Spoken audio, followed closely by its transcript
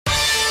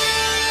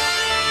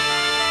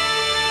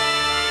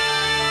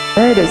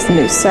Fortnite is the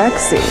new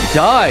sexy.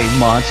 Die,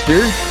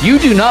 monster. You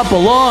do not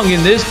belong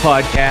in this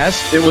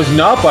podcast. It was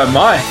not by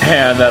my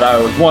hand that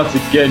I was once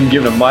again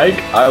given a mic.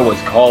 I was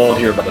called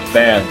here by the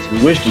fans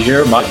who wish to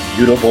hear my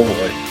beautiful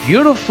voice.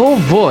 Beautiful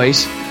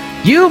voice?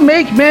 You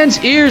make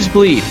men's ears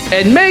bleed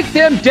and make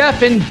them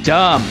deaf and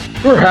dumb.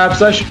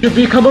 Perhaps I should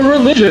become a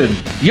religion.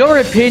 Your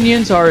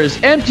opinions are as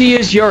empty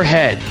as your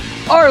head.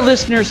 Our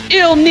listeners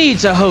ill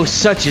needs a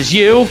host such as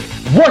you.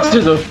 What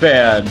is a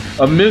fan?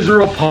 A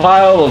miserable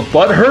pile of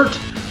butthurt?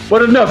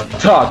 But enough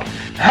talk.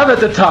 Have at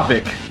the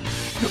topic.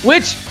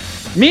 Which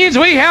means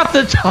we have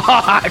to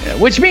talk.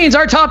 Which means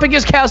our topic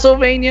is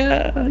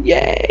Castlevania.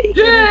 Yay!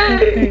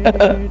 Yay!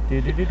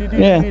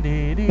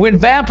 Yeah. When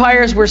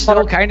vampires were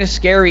still kind of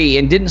scary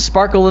and didn't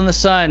sparkle in the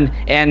sun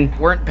and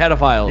weren't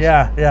pedophiles.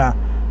 Yeah.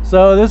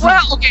 So this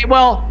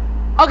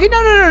Okay,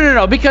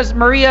 no, because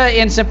Maria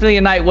in Symphony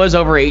of the Night was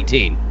over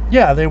 18.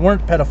 Yeah, they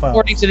weren't pedophiles.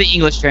 According to the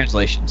English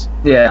translations.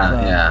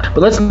 Yeah.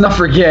 But let's not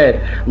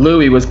forget,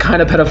 Louis was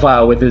kind of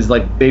pedophile with his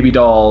baby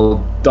doll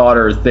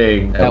daughter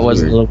thing. That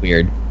was a little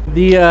weird.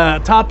 The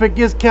topic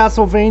is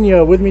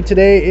Castlevania. With me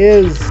today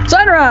is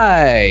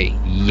Sunrise!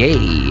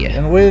 Yay!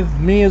 And with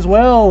me as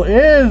well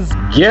is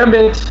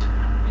Gambit.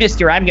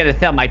 Mister, I'm gonna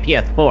sell my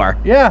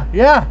PS4. Yeah.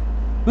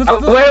 Let's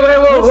Wait,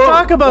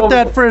 talk about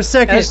that for a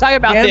second. Let's talk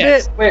about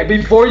this. Wait,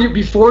 before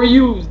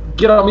you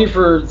get on me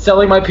for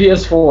selling my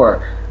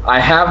PS4, I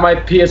have my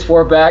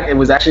PS4 back. It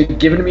was actually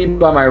given to me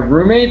by my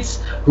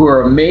roommates, who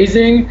are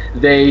amazing.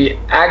 They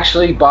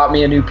actually bought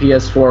me a new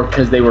PS4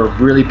 because they were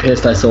really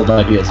pissed I sold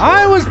my PS4.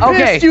 I was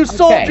pissed you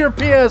sold your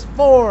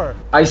PS4.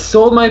 I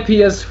sold my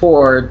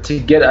PS4 to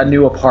get a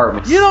new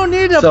apartment. You don't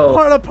need an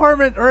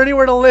apartment or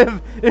anywhere to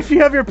live if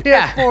you have your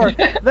PS4.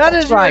 Yeah. That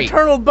is your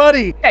eternal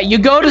buddy. Yeah, you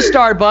go to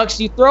Starbucks,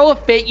 you throw a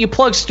fit, you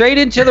plug straight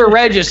into the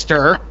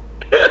register.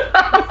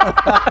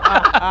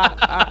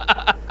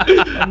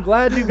 I'm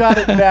glad you got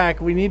it back.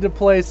 We need to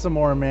play some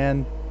more,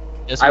 man.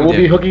 Yes, I will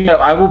be hooking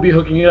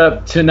it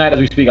up tonight as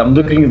we speak. I'm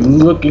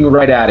looking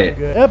right at it.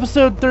 Good.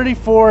 Episode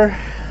 34,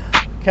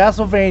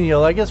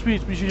 Castlevania. I guess we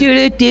should. We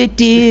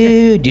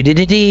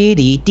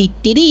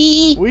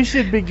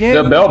should begin.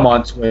 The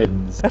Belmont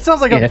twins. That sounds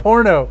like a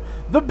porno.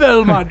 The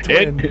Belmont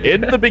twins.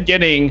 In the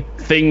beginning,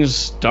 things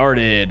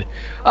started.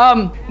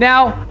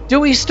 Now, do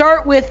we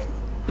start with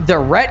the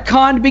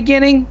retconned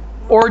beginning?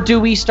 Or do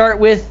we start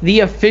with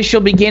the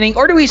official beginning?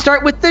 Or do we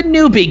start with the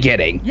new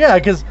beginning? Yeah,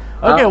 because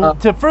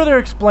to further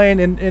explain,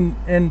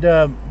 and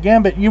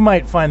Gambit, you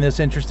might find this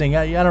interesting.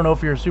 I don't know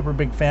if you're a super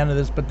big fan of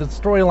this, but the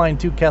storyline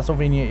to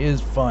Castlevania is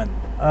fun.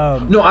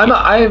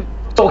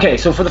 Okay,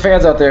 so for the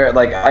fans out there,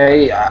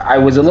 I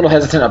was a little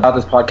hesitant about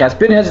this podcast.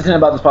 Been hesitant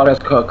about this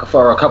podcast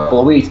for a couple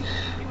of weeks.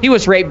 He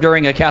was raped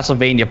during a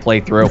Castlevania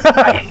playthrough.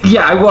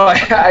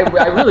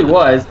 I really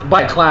was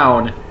by a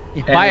clown.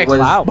 By a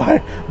clown.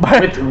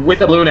 With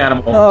a balloon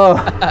animal. Oh,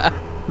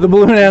 the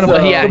balloon animal.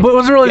 So, yeah, it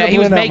was really he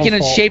was making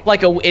it shaped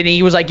like and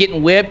he was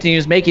getting whipped, and he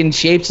was making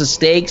shapes of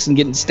steaks and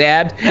getting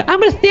stabbed. I'm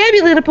gonna stab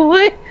you, little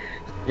boy.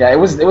 Yeah, it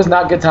was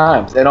not good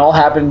times. It all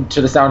happened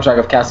to the soundtrack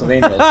of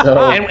Castlevania. So.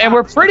 and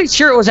we're pretty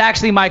sure it was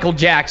actually Michael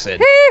Jackson.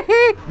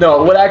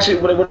 No, what I was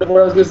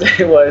gonna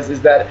say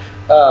is that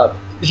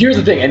here's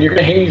the thing, and you're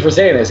gonna hate me for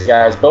saying this,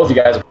 guys. Both of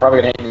you guys are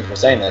probably gonna hate me for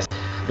saying this.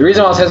 The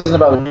reason I was hesitant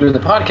about doing the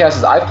podcast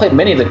is I've played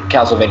many of the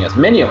Castlevanias,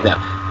 many of them.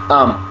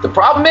 The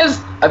problem is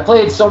I've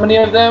played so many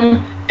of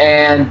them,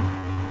 and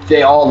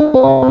they all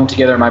belong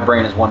together in my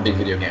brain as one big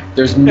video game.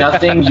 There's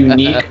nothing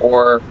unique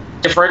or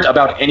different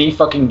about any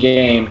fucking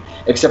game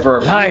except for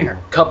a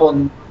couple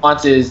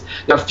nuances.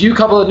 There are a few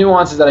couple of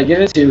nuances that I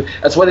get into.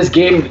 That's why this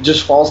game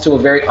just falls to a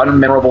very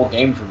unmemorable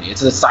game for me.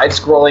 It's a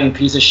side-scrolling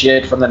piece of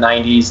shit from the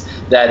 90s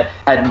that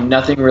had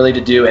nothing really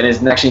to do and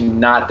is actually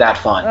not that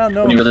fun.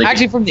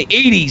 Actually from the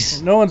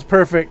 80s. No one's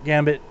perfect,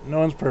 Gambit. No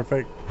one's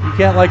perfect. You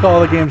can't like all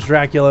the games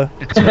Dracula.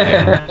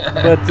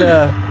 But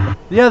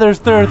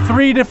there are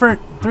three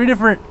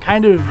different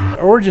kind of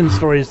origin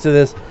stories to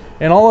this.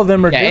 And all of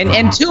them are different.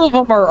 And two of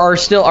them are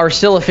still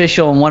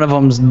official, and one of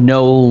them's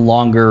no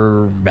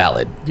longer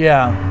valid.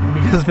 Yeah,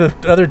 because the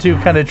other two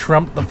kind of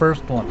trumped the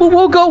first one. Well,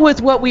 we'll go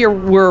with what we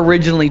were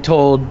originally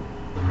told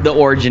the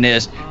origin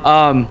is,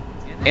 and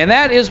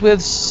that is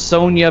with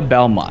Sonia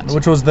Belmont,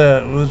 which was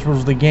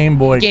the Game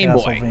Boy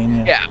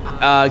Castlevania. Yeah,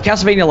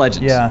 Castlevania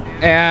Legends. Yeah,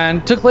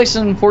 and took place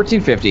in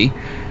 1450.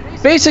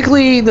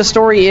 Basically, the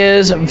story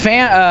is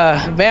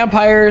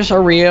vampires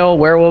are real,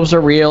 werewolves are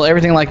real,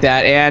 everything like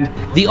that. And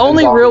the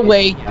only real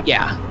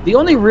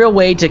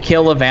way to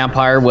kill a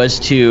vampire was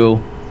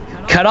to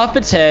cut off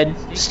its head,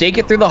 stake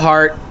it through the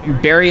heart,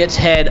 bury its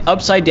head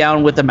upside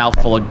down with a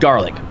mouthful of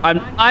garlic.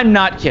 I'm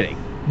not kidding.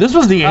 This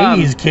was the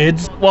 80s,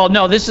 kids. Well,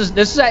 no, this is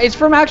it's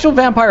from actual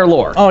vampire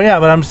lore. Oh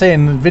yeah, but I'm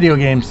saying video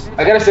games.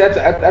 I gotta say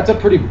that's a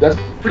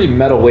pretty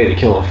metal way to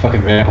kill a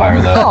fucking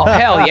vampire, though. Oh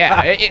hell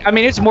yeah!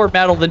 It's more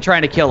metal than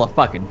trying to kill a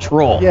fucking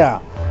troll. Yeah.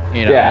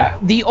 You know? Yeah.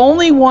 The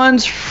only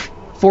ones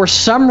for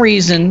some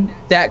reason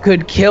that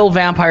could kill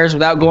vampires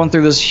without going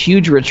through this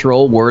huge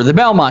ritual were the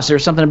Belmonts. There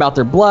was something about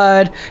their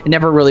blood. It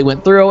never really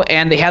went through,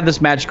 and they had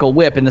this magical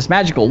whip. And this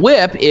magical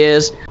whip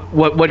is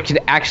what could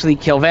actually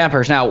kill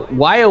vampires. Now,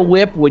 why a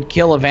whip would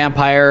kill a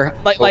vampire,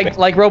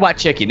 like Robot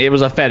Chicken? It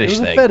was a fetish thing.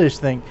 It was a fetish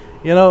thing.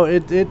 You know,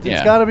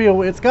 it's got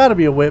to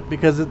be a whip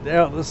because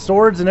the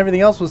swords and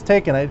everything else was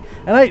taken.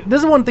 This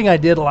is one thing I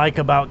did like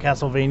about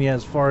Castlevania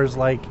as far as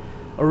like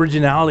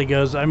originality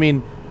goes. I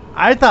mean,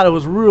 I thought it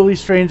was really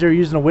strange they were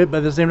using a whip, but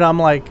at the same time, I'm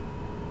like,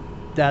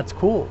 that's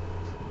cool.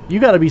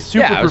 You got to be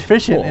super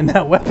proficient in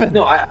that weapon.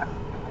 No, I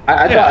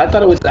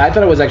thought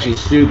it was actually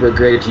super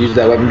great to use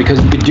that weapon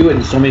because you could do it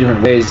in so many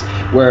different ways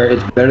where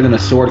it's better than a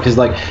sword. Because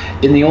like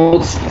in the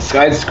old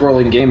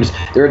side-scrolling games,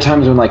 there were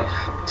times when like.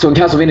 So in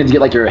Castlevania, to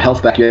get like your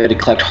health back, you had to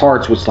collect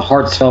hearts, which the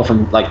hearts fell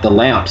from like the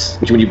lamps,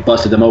 which when you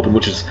busted them open,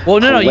 which is you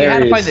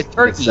had to find the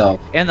turkey,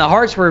 and the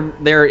hearts were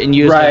there and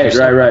used. Right.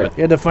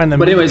 You had to find them.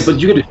 But anyways,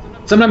 you could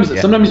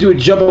sometimes you would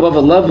jump above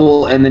a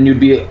level, and then you'd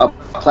be a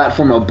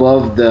platform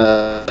above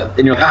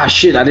and you're like,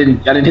 shit, I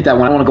didn't hit that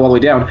one. I want to go all the way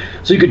down.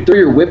 So you could throw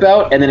your whip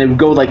out, and then it would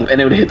go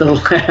and it would hit the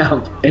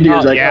lamp, and you're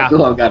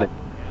oh, got it.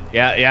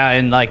 Yeah,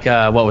 and like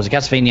what was it,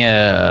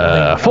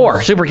 Castlevania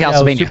 4, Super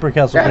Castlevania. Super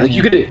Castlevania. Yeah,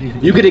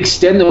 like you could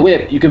extend the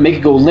whip, you could make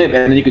it go limp,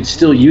 and then you could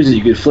still use it.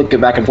 You could flick it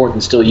back and forth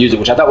and still use it,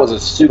 which I thought was a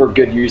super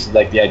good use of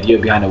like the idea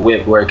behind a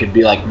whip, where it could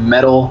be like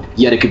metal,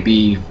 yet it could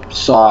be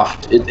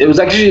soft. It was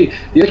actually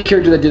the other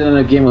character that did it in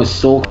a game was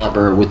Soul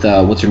Calibur with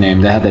what's her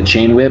name? That had that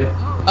chain whip.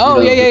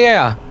 Oh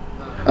yeah.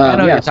 I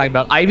know what you're talking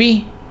about.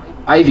 Ivy,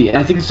 and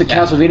I think the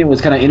Castlevania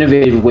was kind of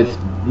innovative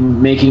with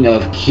making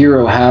a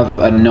hero have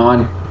a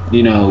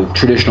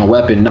traditional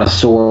weapon, not a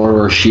sword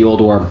or a shield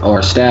or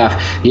a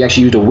staff. He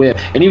actually used a whip,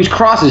 and he used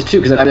crosses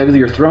too, because I believe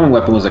your throwing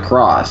weapon was a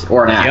cross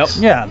or an axe.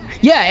 Yep.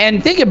 Yeah,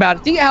 and think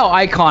how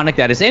iconic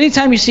that is.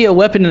 Anytime you see a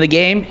weapon in the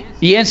game,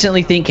 you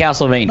instantly think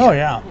Castlevania. Oh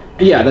yeah.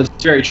 Yeah, that's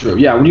very true.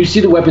 Yeah, when you see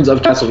the weapons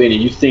of Castlevania,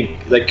 you think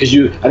I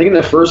think in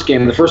the first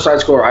game, the first side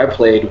scroller I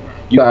played,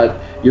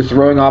 your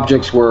throwing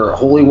objects were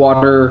holy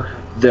water,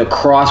 the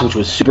cross, which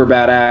was super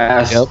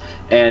badass,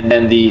 and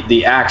then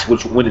the axe,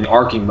 which went in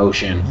arcing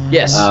motion.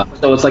 Yes.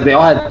 So it's like they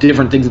all had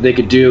different things that they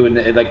could do, and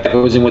like that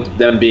goes in with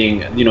them being,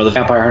 the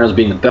vampire hunters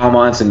being the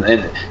Belmonts,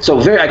 and so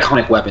very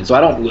iconic weapon. So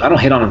I don't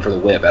hit on them for the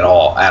whip at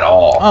all.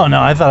 Oh no,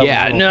 I thought.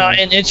 Yeah, no,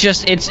 and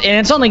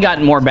it's only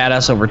gotten more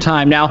badass over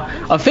time. Now,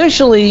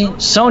 officially,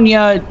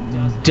 Sonya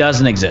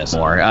doesn't exist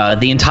anymore.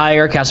 The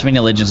entire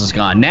Castlevania Legends is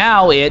gone.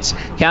 Now it's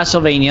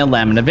Castlevania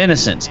Lament of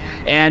Innocence,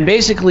 and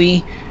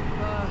basically.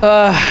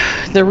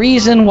 The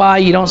reason why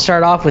you don't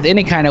start off with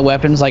any kind of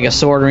weapons like a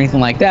sword or anything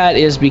like that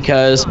is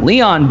because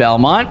Leon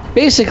Belmont,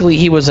 basically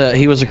he was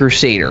a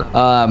crusader,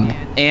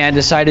 and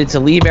decided to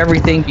leave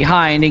everything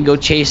behind and go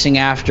chasing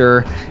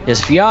after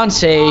his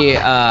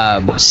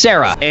fiancée,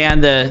 Sarah.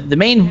 And the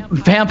main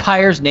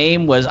vampire's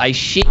name was, I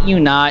shit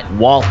you not,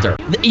 Walter.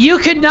 You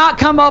could not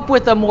come up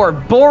with a more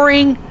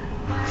boring,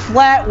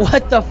 flat,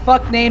 what the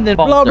fuck name than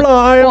Walter. Blah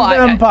blah, I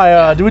am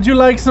vampire. Would you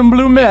like some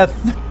blue meth?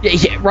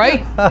 Yeah,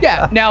 right?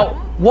 Yeah.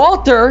 Now,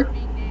 Walter,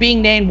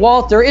 being named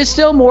Walter, is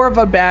still more of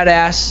a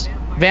badass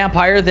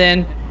vampire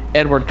than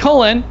Edward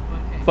Cullen,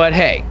 but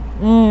hey.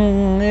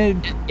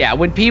 Yeah,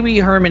 when Pee Wee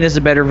Herman is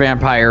a better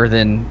vampire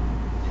than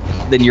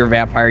your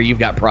vampire, you've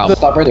got problems.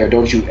 Stop right there.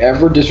 Don't you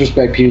ever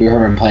disrespect Pee Wee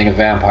Herman playing a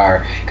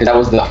vampire, because that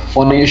was the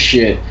funniest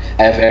shit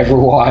I've ever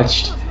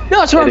watched. No,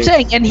 that's what I'm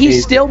saying, and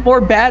he's still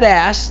more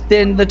badass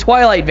than the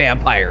Twilight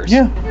vampires.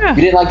 Yeah.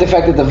 You didn't like the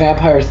fact that the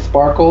vampires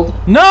sparkled?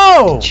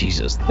 No!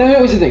 Jesus. No,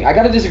 here's the thing. I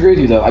gotta disagree with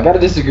you, though. A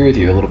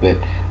little bit.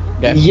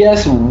 Okay.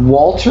 Yes,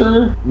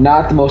 Walter,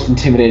 not the most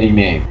intimidating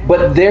name,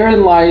 but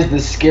therein lies the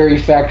scary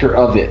factor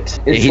of it.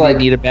 It's didn't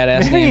need a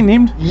badass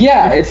name.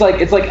 Yeah, it's like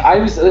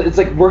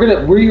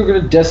we're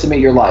gonna decimate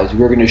your lives.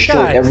 We're gonna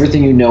destroy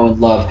everything you know and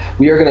love.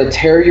 We are gonna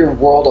tear your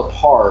world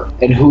apart.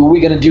 And who are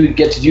we gonna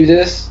get to do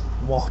this?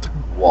 Walter.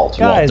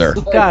 Walter.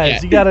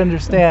 Guys, you gotta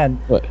understand.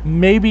 What?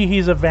 Maybe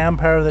he's a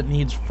vampire that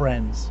needs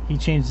friends. He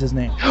changed his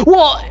name.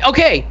 Well,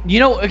 okay,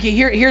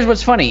 here's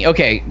what's funny.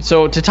 Okay,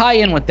 so to tie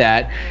in with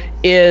that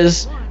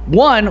is,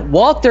 one,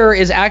 Walter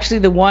is actually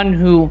the one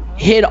who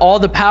hid all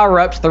the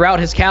power-ups throughout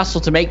his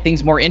castle to make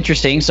things more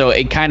interesting, so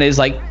it kind of is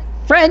like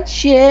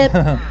friendship.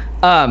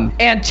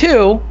 And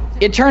two,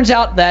 it turns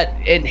out that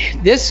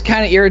this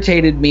kind of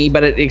irritated me,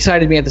 but it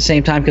excited me at the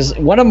same time, because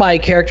one of my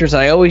characters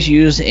that I always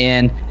use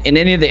in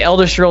any of the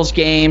Elder Scrolls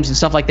games and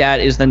stuff like that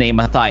is the name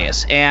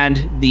Matthias.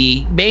 And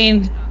the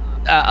main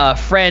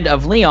friend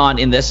of Leon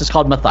in this is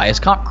called Matthias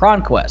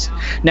Cronquest.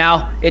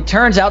 Now, it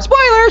turns out,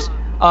 spoilers,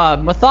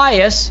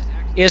 Matthias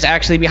is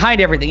actually behind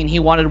everything, and he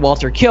wanted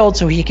Walter killed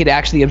so he could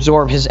actually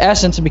absorb his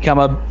essence and become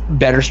a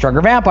better,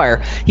 stronger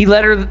vampire. He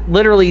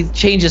literally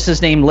changes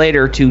his name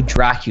later to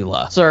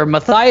Dracula. So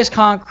Matthias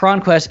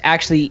Cronquest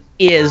actually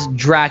is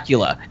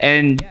Dracula.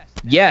 And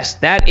yes,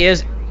 that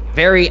is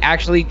very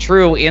actually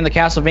true in the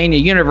Castlevania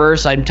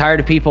universe. I'm tired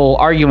of people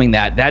arguing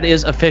that. That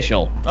is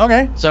official.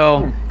 Okay.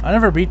 So I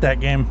never beat that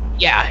game.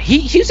 Yeah,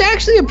 he's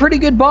actually a pretty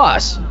good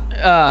boss.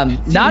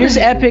 Not as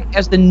epic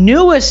as the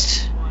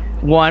newest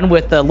one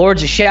with the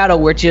Lords of Shadow,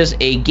 which is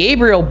a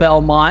Gabriel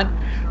Belmont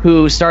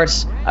who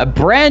starts a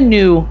brand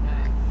new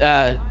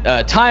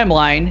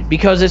timeline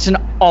because it's an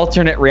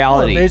alternate Well,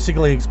 reality. it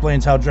basically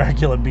explains how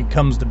Dracula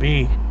becomes to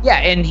be. Yeah,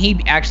 and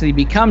he actually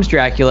becomes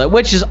Dracula,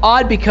 which is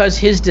odd because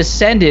his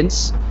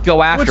descendants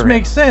go after Which him.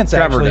 makes sense,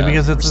 Trevor actually, does.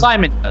 because Or it's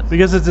Simon does.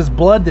 because it's his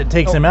blood that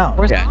takes him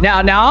out. Yeah.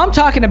 Now I'm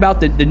talking about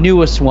the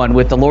newest one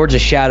with the Lords of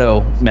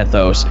Shadow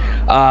mythos.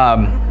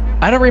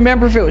 I don't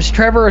remember if it was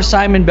Trevor or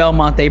Simon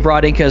Belmont they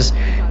brought in because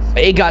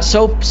it got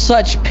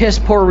such piss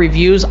poor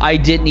reviews. I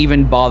didn't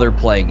even bother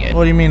playing it.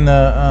 What do you mean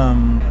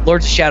the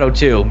Lords of Shadow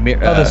 2.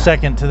 the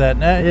second to that?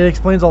 It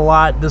explains a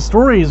lot. The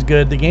story is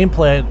good. The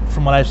gameplay,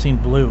 from what I've seen,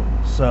 blew.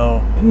 So,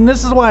 and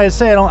this is why I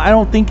say I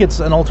don't think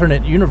it's an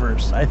alternate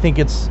universe. I think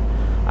it's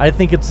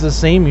the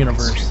same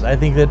universe. I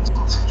think that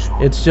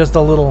it's just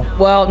a little.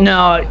 Well,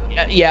 no,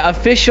 yeah.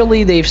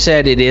 Officially, they've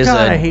said it is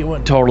God, a I hate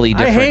when, totally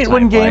different. I hate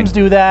when timeline. games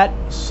do that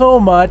so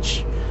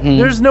much.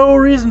 There's no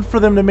reason for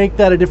them to make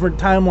that a different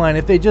timeline.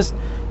 If they just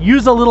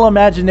use a little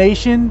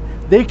imagination,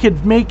 they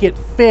could make it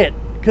fit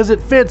because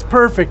it fits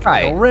perfect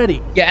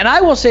already. Yeah, and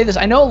I will say this: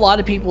 I know a lot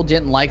of people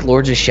didn't like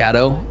Lords of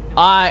Shadow.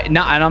 And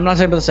I'm not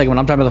talking about the second one.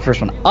 I'm talking about the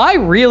first one. I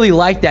really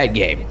like that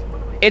game.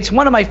 It's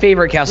one of my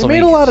favorite Castlevania. It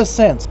made a lot of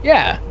sense.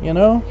 Yeah. You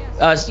know.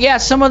 Yeah,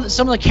 some of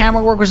the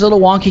camera work was a little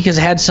wonky because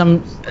it had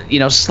some,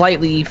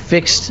 slightly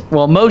fixed,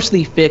 well,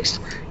 mostly fixed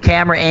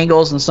camera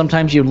angles, and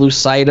sometimes you'd lose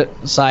sight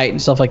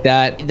and stuff like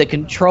that. The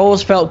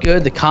controls felt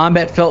good, the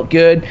combat felt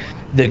good,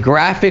 the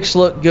graphics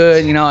looked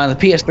good. On the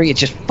PS3, it's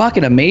just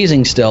fucking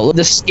amazing still.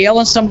 The scale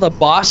on some of the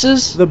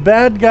bosses. The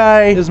bad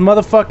guy is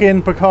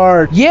motherfucking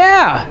Picard.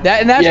 Yeah,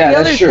 that's the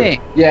other thing.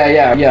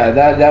 Yeah.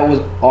 That was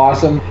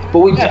awesome.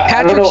 But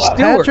I don't know.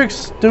 Patrick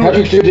Stewart.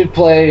 Patrick Stewart did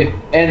play,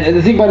 and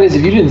the thing about it is,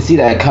 if you didn't see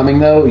that coming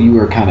though, you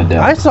were kind of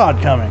dumb. I saw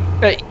it coming.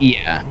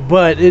 Yeah.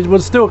 But it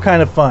was still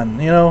kind of fun,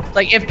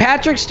 Like, if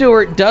Patrick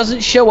Stewart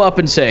doesn't show up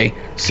and say,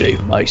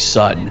 "Save my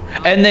son,"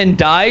 and then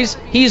dies,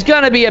 he's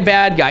gonna be a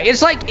bad guy.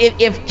 It's like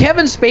if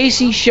Kevin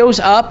Spacey shows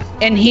up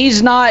and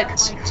he's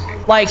not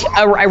like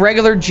a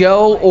regular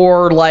Joe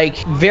or like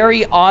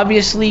very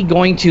obviously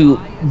going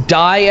to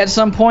die at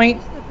some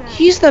point,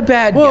 he's the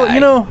bad guy.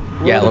 Well,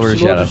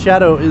 Lords of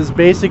Shadow is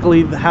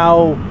basically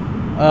how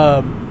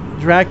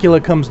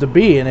Dracula comes to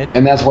be,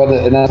 and that's why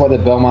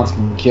the Belmonts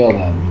can kill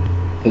them.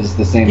 It's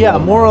the same. Yeah,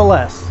 more or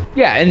less.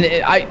 Yeah, and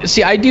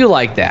I do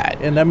like that.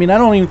 And I mean, I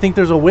don't even think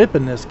there's a whip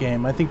in this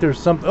game. I think there's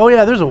some. Oh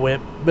yeah, there's a whip,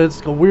 but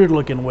it's a weird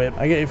looking whip.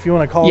 If you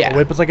want to call it a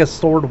whip, it's like a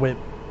sword whip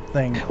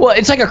thing. Well,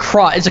 it's like a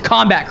cross. It's a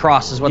combat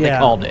cross, is what they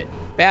called it.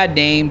 Bad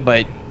name,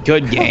 but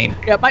good game.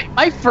 Yeah,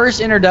 my first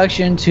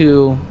introduction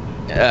to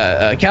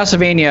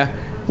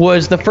Castlevania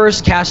was the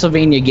first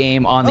Castlevania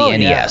game on the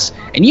NES.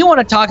 Yeah. And you want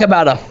to talk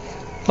about a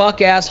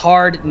fuck-ass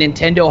hard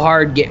Nintendo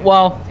hard game.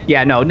 Well,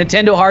 yeah, no,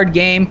 Nintendo hard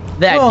game.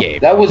 Game.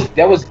 That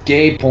was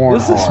gay porn.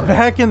 This is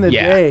back in the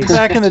day.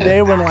 Back in the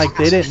day when like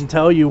they didn't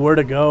tell you where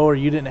to go, or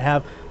you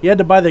had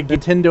to buy the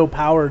Nintendo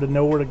Power to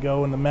know where to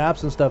go in the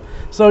maps and stuff.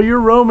 So you're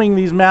roaming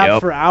these maps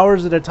for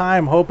hours at a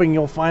time, hoping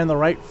you'll find the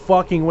right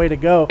fucking way to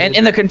go.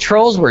 And the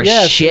controls were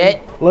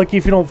shit. Lucky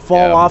if you don't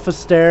fall off the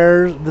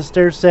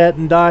stair set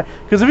and die.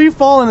 Because if you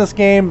fall in this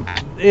game,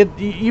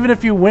 even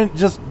if you went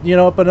just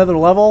up another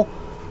level,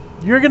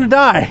 you're gonna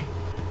die.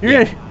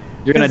 You're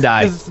gonna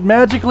die. Because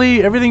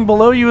magically everything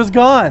below you is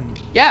gone.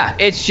 Yeah,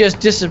 it's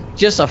just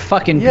a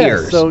fucking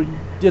piers. So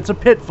it's a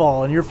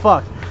pitfall and you're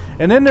fucked.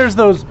 And then there's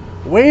those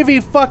wavy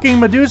fucking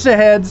Medusa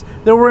heads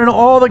that were in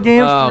all the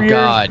games for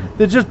years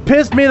that just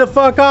pissed me the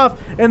fuck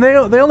off. And they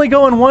only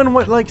go in one,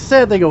 like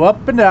said, they go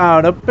up and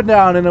down,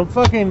 and a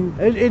fucking,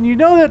 and you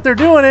know that they're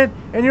doing it,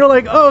 and you're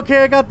like, oh,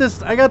 okay, I got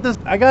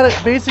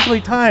it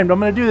basically timed. I'm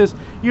gonna do this.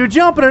 You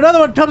jump and another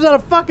one comes out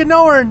of fucking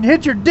nowhere and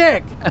hits your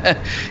dick.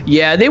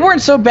 Yeah, they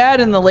weren't so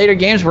bad in the later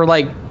games where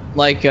like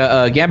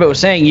Gambit was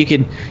saying, you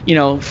could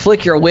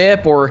flick your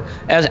whip, or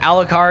as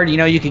Alucard,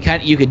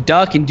 you could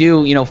duck and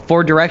do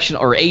 4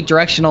 directional or 8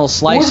 directional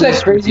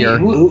slices.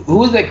 Who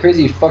was that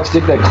crazy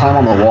fuckstick that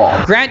climbed on the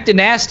wall? Grant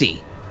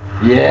Dynasty.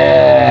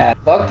 Yeah,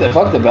 fuck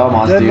the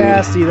Belmonts, dude.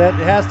 Dynasty, that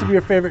has to be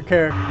your favorite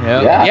character.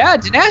 Yeah,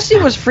 Dynasty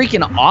was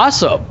freaking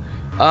awesome.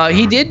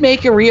 He did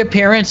make a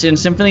reappearance in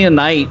Symphony of the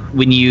Night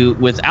with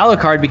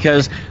Alucard,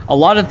 because a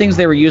lot of things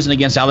they were using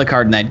against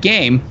Alucard in that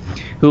game,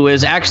 who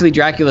is actually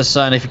Dracula's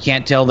son, if you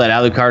can't tell that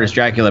Alucard is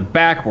Dracula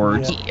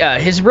backwards. Yeah.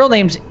 His real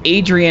name's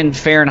Adrian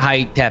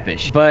Fahrenheit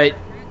Tepish, but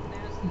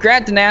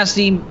Grant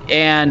Dynasty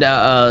and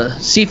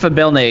Sifa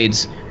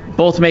Belnades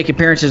both make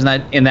appearances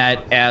in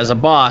that as a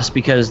boss,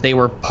 because they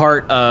were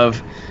part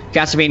of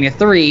Castlevania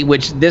 3,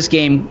 which this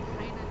game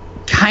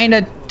kind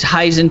of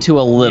ties into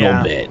a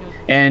little bit.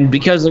 And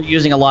because they're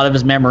using a lot of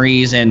his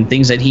memories and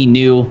things that he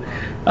knew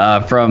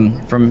from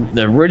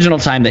the original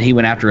time that he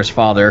went after his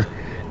father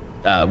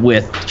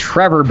with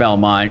Trevor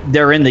Belmont,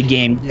 they're in the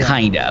game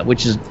kinda,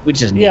 which is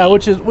neat. Yeah,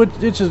 which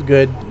is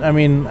good. I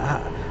mean,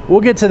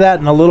 we'll get to that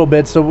in a little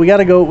bit. So we got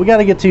to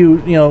get to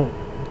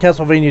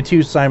Castlevania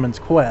 2: Simon's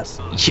Quest.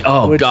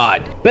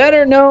 God,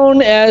 better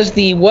known as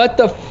the what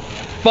the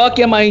fuck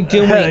am I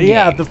doing?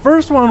 Yeah, game? the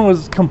first one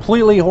was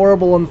completely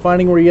horrible in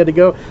finding where you had to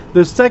go.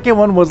 The second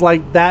one was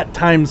like that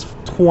times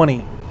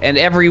 20. And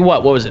every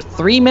what was it?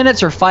 3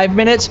 minutes or 5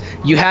 minutes?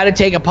 You had to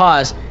take a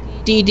pause.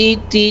 Dee dee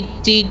dee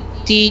dee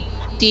dee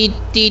dee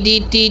dee dee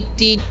dee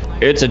dee.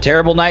 It's a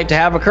terrible night to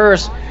have a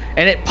curse,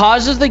 and it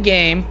pauses the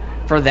game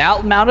for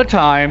that amount of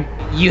time.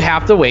 You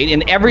have to wait,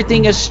 and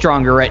everything is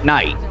stronger at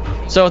night.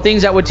 So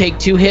things that would take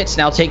 2 hits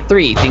now take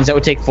 3. Things that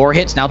would take 4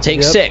 hits now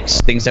take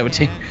 6. Things that would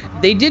take...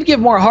 They did give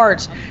more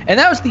hearts, and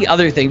that was the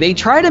other thing. They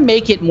try to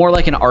make it more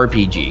like an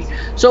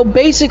RPG. So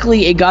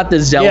basically, it got the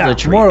Zelda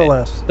treatment. More or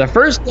less. The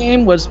first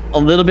game was a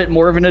little bit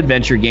more of an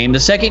adventure game. The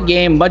second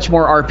game, much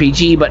more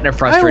RPG, but in a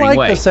frustrating way. I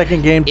like the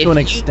second game to an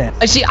extent.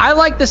 I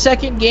like the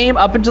second game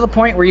up until the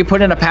point where you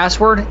put in a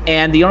password,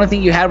 and the only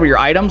thing you had were your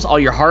items, all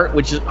your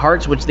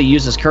hearts, which they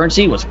use as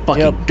currency, was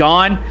fucking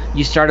gone.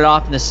 You started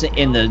off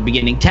in the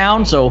beginning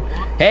town, so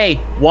hey,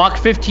 walk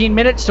 15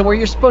 minutes to where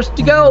you're supposed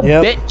to go,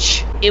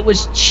 bitch. It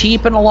was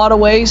cheap in a lot of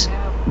ways.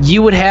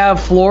 You would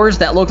have floors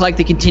that looked like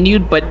they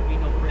continued, but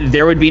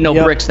there would be no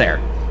bricks there.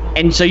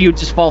 And so you would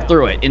just fall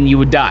through it and you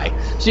would die.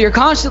 So you're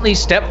constantly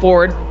step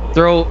forward,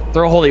 throw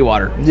holy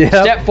water.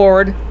 Step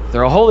forward,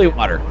 throw holy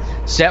water.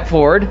 Step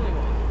forward,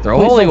 throw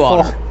holy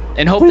water.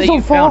 And hope that you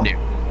found it.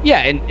 Yeah,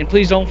 and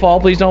please don't fall,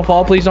 please don't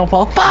fall, please don't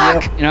fall.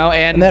 Fuck! You know,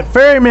 and that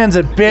ferryman's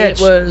a bitch.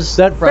 It was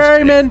that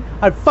ferryman,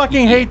 I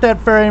fucking hate that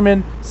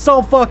ferryman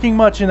so fucking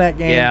much in that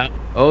game. Yeah.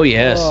 Oh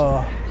yes.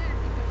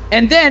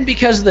 And then,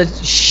 because of the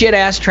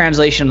shit-ass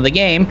translation of the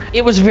game,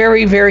 it was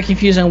very, very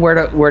confusing where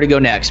to go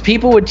next.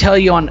 People would tell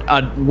you on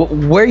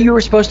where you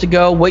were supposed to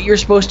go, what you're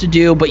supposed to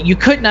do, but you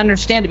couldn't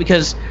understand it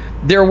because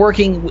they're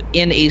working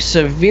in a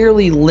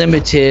severely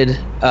limited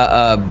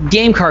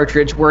game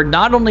cartridge where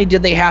not only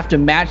did they have to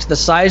match the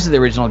size of the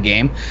original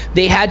game,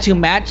 they had to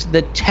match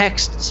the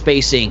text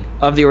spacing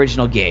of the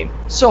original game.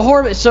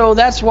 So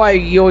that's why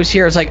you always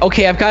hear it's like,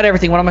 okay, I've got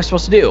everything. What am I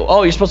supposed to do?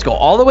 Oh, you're supposed to go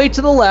all the way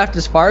to the left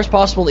as far as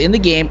possible in the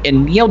game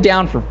and kneel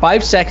down for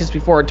 5 seconds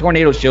before a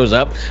tornado shows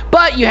up.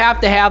 But you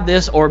have to have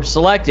this orb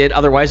selected,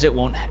 otherwise it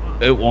won't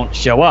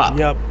show up.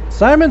 Yep.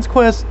 Simon's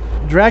Quest,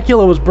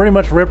 Dracula was pretty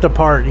much ripped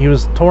apart. He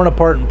was torn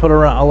apart and put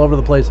around all over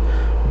the place.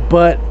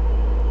 But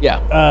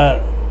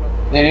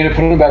they needed to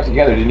put him back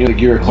together. Didn't you? Like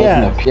you were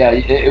closing up. Yeah,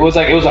 it was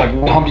like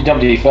Humpty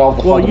Dumpty. He fell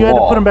off the wall. Well, you had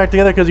to put him back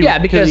together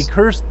because he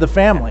cursed the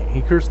family.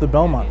 He cursed the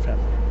Belmont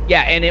family.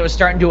 Yeah, and it was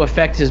starting to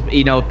affect his,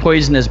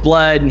 poison his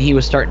blood, and he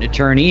was starting to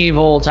turn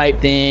evil type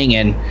thing,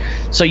 and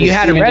so you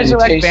had to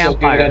resurrect vampires.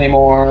 So good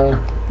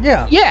anymore.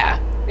 Yeah. Yeah.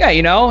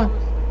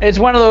 It's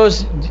one of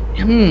those.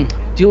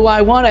 Do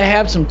I want to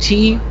have some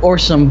tea or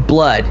some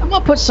blood? I'm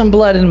gonna put some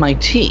blood in my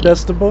tea.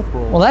 That's the both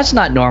rules. Well, that's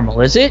not normal,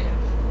 is it?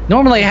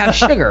 Normally I have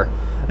sugar.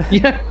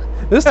 Yeah.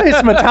 This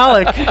tastes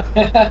metallic.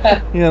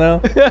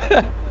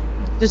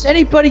 Does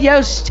anybody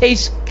else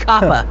taste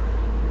copper?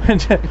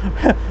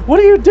 What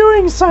are you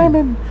doing,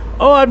 Simon?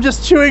 Oh, I'm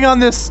just chewing on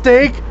this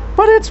steak,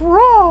 but it's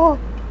raw.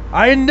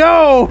 I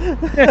know.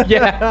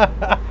 Yeah.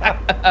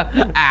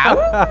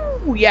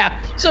 Ow.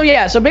 Yeah.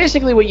 So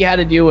basically what you had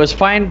to do was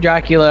find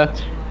Dracula,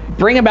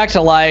 bring him back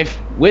to life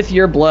with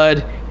your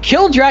blood,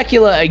 kill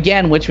Dracula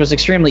again, which was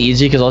extremely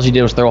easy because all you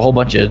did was throw a whole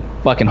bunch of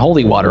fucking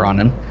holy water on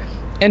him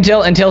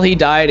until he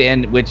died,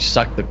 and which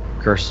sucked the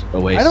curse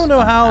away. I don't know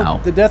how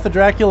the death of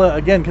Dracula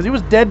again, because he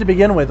was dead to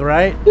begin with,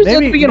 right? He was dead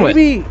to begin with.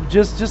 Maybe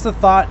just a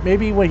thought.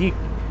 Maybe when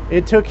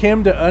it took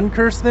him to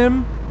uncurse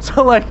them.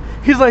 So like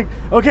he's like,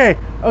 okay,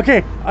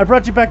 I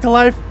brought you back to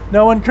life.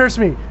 Now uncurse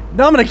me.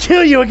 Now I'm gonna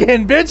kill you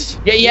again, bitch.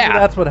 Yeah. Maybe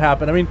that's what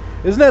happened. I mean,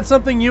 isn't that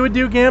something you would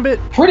do, Gambit?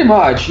 Pretty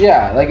much,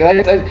 yeah. Like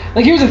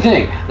here's the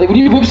thing. Like when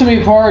you whip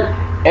somebody apart,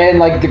 and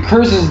like the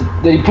curses,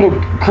 they put a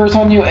curse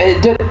on you.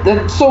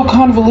 That's so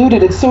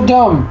convoluted. It's so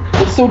dumb.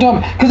 It's so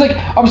dumb. Cause like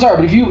I'm sorry,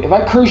 but if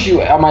I curse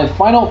you on my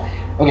final,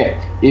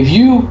 if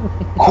you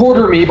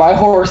quarter me by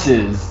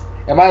horses,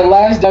 and my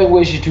last dying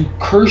wish is to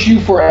curse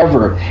you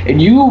forever,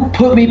 and you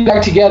put me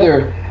back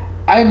together,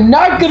 I'm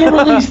not gonna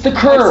release the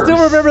curse. I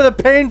still remember the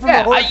pain from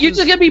the horses. You're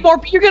just gonna be more.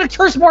 You're gonna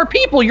curse more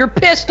people. You're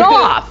pissed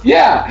off.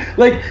 Yeah,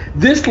 like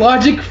this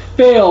logic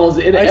fails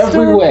in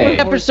every way.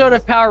 Episode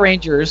of Power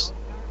Rangers.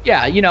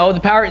 Yeah,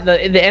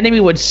 the enemy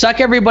would suck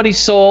everybody's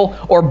soul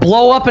or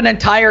blow up an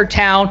entire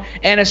town,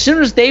 and as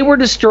soon as they were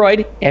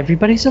destroyed,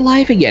 everybody's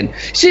alive again.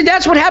 See,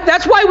 that's what happened.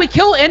 That's why we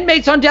kill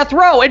inmates on death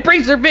row. It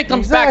brings their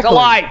victims back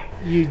alive.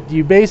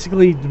 You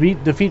basically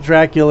defeat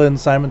Dracula in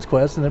Simon's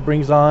Quest, and it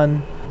brings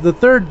on the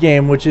third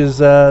game, which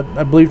is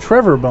I believe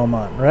Trevor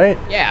Belmont, right?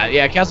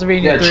 Yeah,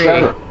 Castlevania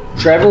 3.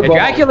 Trevor Belmont.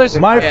 Dracula's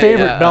my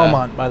favorite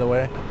Belmont, by the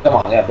way.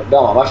 Belmont.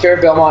 My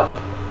favorite Belmont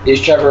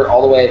is Trevor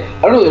all the way.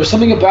 I don't know. There's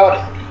something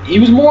about. He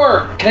was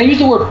more. Can I use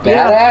the word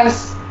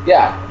badass?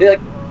 Yeah.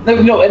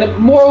 And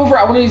moreover,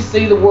 I want to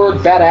say the word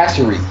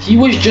badassery. He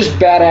was just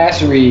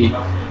badassery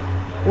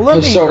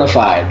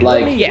personified.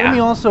 Let me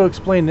also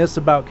explain this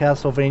about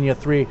Castlevania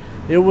 3.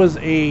 It was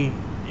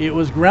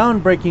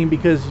groundbreaking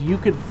because you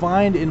could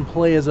find and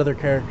play as other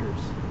characters.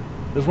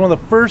 It was one of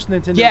the first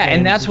Nintendo Yeah, games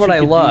and that's that what you I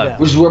could do love. that.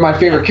 Which is where my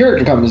favorite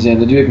character comes in.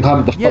 The dude can climb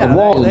up the fucking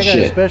walls and that guy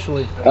shit.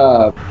 especially.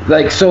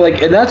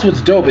 And that's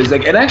what's dope is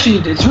like, and actually,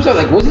 it turns out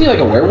like, wasn't he like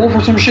a werewolf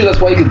or some shit? That's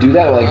why he could do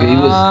that. Like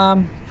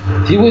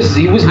he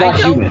was not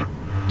human.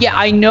 Yeah,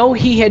 I know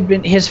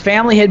his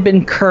family had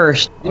been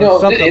cursed. You know,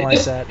 something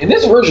like that. In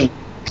this version,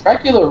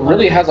 Dracula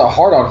really has a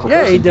hard on for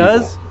Yeah, he cursing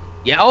does.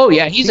 Yeah, oh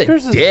yeah, he's He a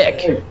curses- dick.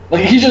 people.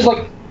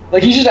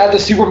 Like he's just at the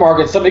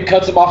supermarket. Somebody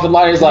cuts him off in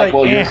line. He's like,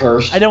 "Well, you're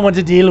cursed." I don't want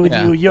to deal with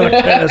Yeah. you. You're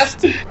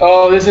cursed.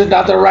 Oh, this is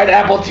not the right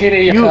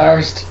Appletini. You're You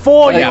cursed.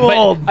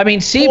 4-year-old. I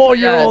mean, Sifa,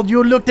 4-year-old,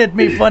 you looked at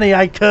me funny.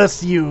 I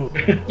curse you.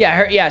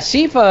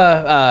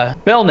 Sifa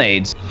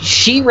Belnades,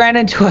 she ran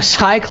into a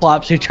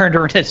Cyclops who turned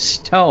her into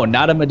stone,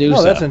 not a Medusa.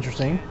 Oh, that's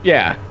interesting.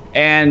 Yeah,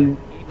 and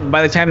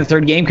by the time the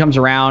third game comes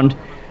around,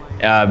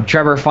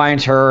 Trevor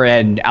finds her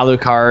and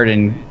Alucard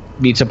and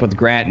meets up with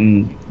Grant,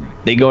 and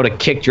they go to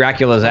kick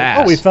Dracula's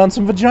ass. Oh, we found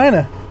some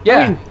vagina.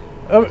 Yeah.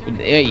 I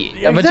mean,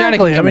 A vagina exactly.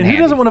 can I come mean, in who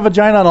doesn't handy. want a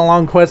vagina on a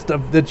long quest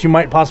that you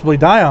might possibly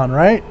die on,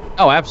 right?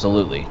 Oh,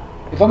 absolutely.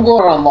 If I'm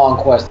going on a long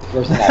quest, the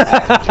first thing I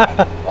have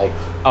to like,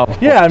 Oh,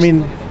 Yeah, I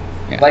mean,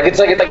 it's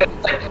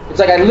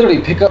like I literally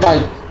pick up my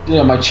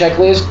my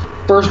checklist.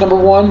 First, number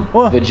 1,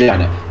 What?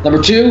 vagina.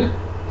 Number 2,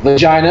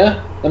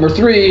 vagina. Number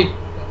 3,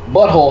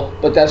 butthole,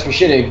 but that's for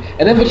shitting.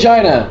 And then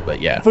vagina.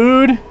 but yeah.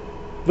 food,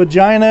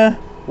 vagina,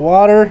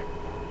 water,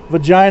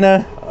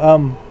 vagina,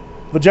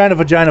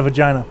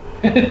 vagina.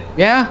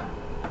 Yeah.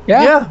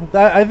 Yeah,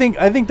 I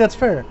think that's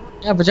fair.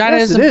 Yeah, vagina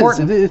Yes, is it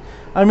important. It is.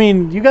 I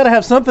mean, you got to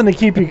have something to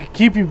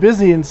keep you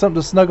busy and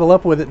something to snuggle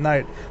up with at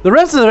night. The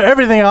rest of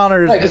everything on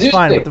her Right, 'cause is here's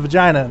fine, the but the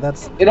vagina,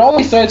 that's In all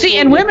these sites. See,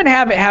 and women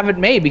have it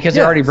made because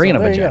they're already bringing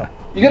so a there you vagina.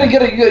 You gotta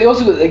get it. You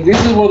also like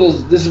this is one of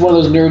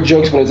those nerd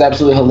jokes, but it's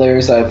absolutely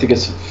hilarious. I think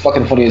it's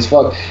fucking funny as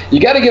fuck. You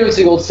gotta get into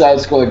the old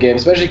side-scroller game,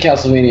 especially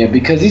Castlevania,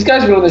 because these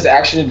guys are doing this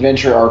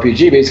action-adventure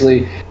RPG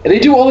basically, and they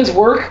do all this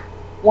work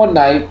one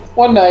night.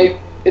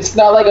 It's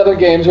not like other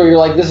games where you're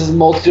like, this is a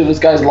multitude of this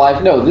guy's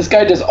life. No, this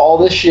guy does all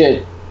this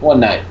shit one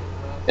night.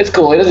 It's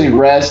cool. He doesn't even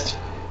rest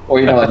or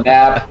a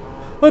nap.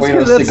 Let's or hear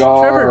a that's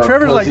cigar. or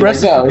Trevor's like pussy.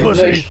 resting No,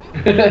 for he's pussy.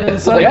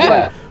 it's So like it's that.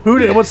 like, who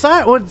did what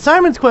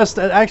Simon's Quest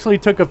actually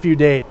took a few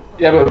days.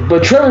 Yeah,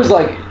 but Trevor's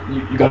like,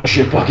 you got a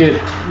shit bucket.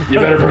 You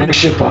better bring a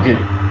shit bucket.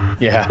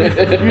 Yeah.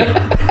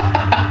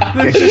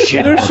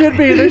 There should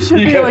be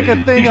You like a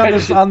got- thing you on got-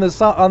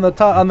 this on the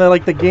top on the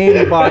like the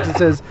game box that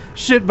says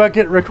shit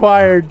bucket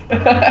required.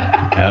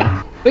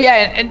 But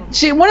yeah, and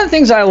see, one of the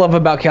things I love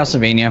about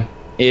Castlevania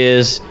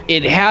is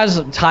it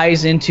has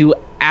ties into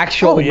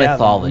actual Oh, yeah, the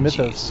mythologies,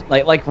 mythos.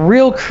 like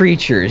real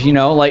creatures.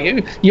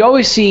 Like you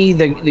always see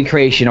the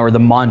creation or the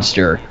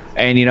monster,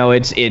 and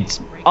it's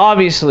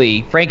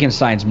obviously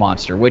Frankenstein's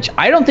monster, which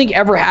I don't think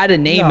ever had a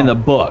name No. in the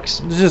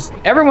books. It's just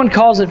Everyone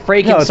calls it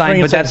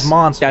Frankenstein, but Frankenstein's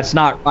monster. that's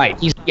not right.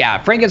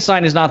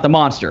 Frankenstein is not the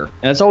monster,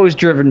 and it's always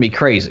driven me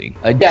crazy.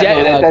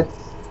 That's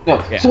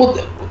no. Yeah. So,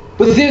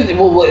 but the thing,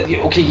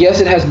 okay,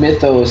 yes, it has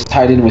mythos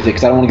tied in with it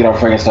because I don't want to get on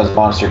Frankenstein's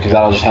monster because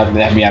that'll just have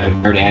me have a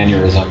nerd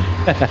aneurysm.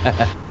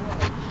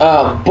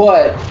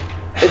 But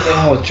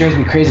it drives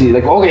me crazy.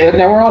 Like, okay,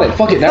 now we're on it.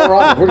 Fuck it, now we're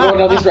on it. We're going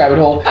down this rabbit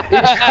hole. It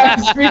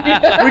drives me.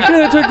 we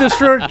could have took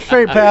the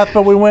straight path,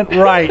 but we went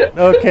right.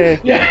 Okay.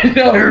 Yeah,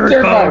 no, we're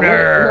turning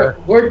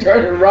right. We're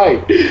turning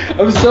right.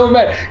 I'm so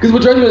mad because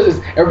what drives me is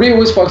everybody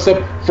always fucks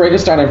up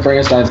Frankenstein and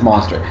Frankenstein's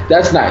monster.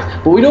 That's nice,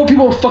 but we know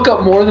people fuck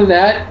up more than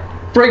that.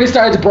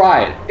 Frankenstein's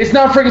bride. It's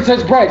not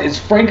Frankenstein's bride. It's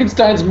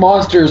Frankenstein's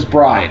monster's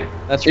bride.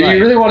 That's If right.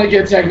 you really want to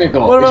get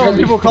technical. What it about drives when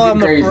me people call him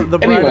fucking crazy. the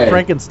bride Anyway. of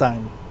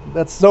Frankenstein?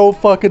 That's so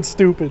fucking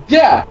stupid.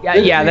 Yeah.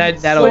 Yeah,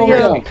 that'll So agree.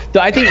 dumb.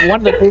 I think one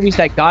of the movies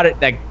that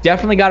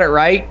definitely got it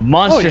right,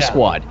 Monster Oh, yeah.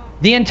 Squad.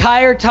 The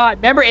entire time,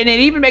 remember, and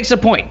it even makes a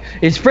point.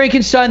 Is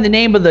Frankenstein the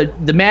name of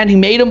the man who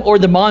made him or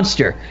the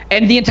monster?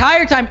 And the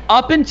entire time,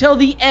 up until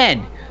the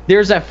end,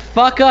 there's a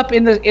fuck up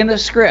in the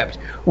script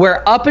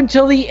where up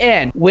until the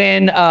end,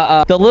 when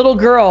the little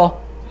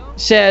girl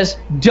says,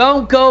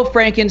 "Don't go,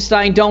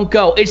 Frankenstein, don't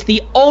go." It's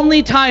the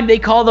only time they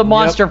call the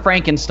monster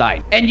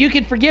Frankenstein. And you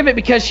can forgive it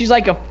because she's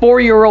like a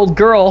 4-year-old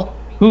girl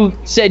who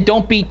said,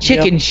 "Don't be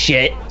chicken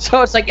shit."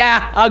 So it's like,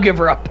 I'll give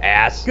her a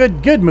pass.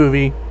 Good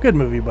movie. Good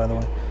movie, by the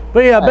way.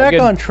 But yeah, back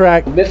good. on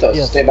track. Mythos,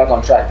 Yes. stay back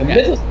on track. The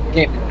Mythos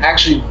game is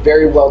actually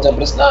very well done,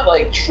 but it's not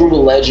like true to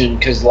legend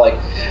because,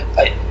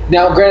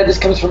 now granted, this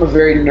comes from a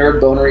very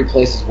nerd bonery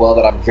place as well.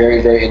 That I'm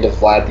very, very into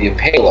Vlad the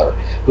Impaler,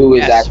 who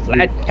is Yes, actually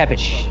Vlad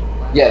Tepes.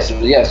 yes,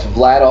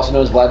 Vlad, also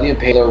known as Vlad the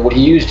Impaler. What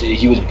he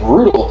was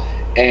brutal,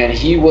 and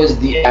he was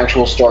the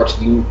actual start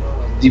to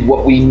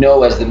what we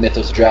know as the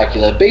mythos of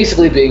Dracula.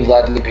 Basically, being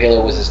Vlad the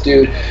Impaler was this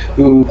dude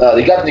who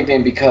they got the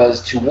nickname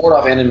because to ward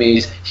off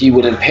enemies, he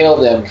would impale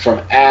them from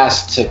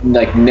ass to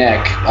neck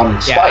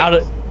on spikes. Yeah,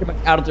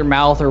 out of their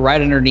mouth or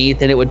right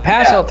underneath, and it would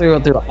pass out through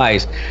their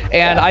eyes.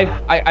 And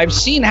I've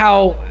seen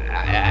how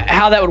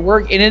that would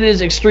work, and it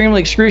is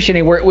extremely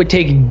excruciating. Where it would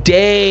take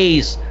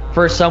days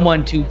for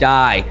someone to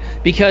die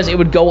because it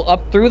would go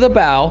up through the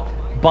bow,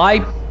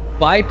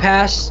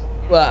 bypass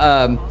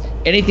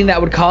anything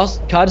that would cause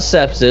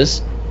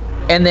sepsis,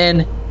 and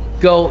then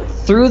go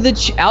through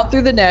out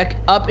through the neck,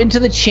 up into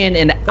the chin,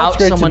 and out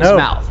great to someone's know.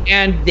 mouth.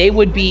 And they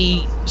would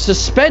be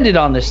suspended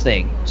on this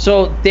thing.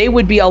 So they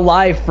would be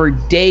alive for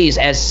days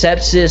as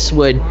sepsis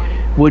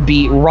would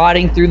be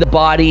rotting through the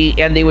body,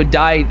 and they would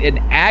die an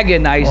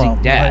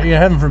agonizing death. Yeah,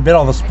 heaven forbid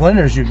all the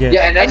splinters you get.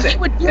 Yeah, and that's he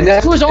would do and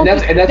this that's to his own and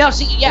that's and now, that's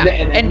see, yeah,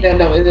 and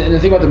the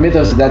thing about the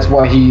mythos is that's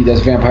why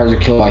that's vampires are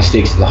killed by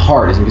stakes to the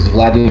heart is because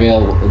Vlad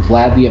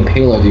the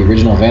Impaler, the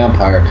original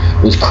vampire,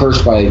 was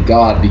cursed by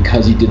God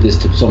because he did this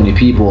to so many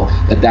people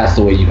that's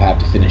the way you have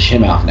to finish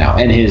him off now.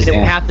 And it would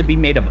have to be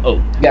made of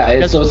oak. Yeah,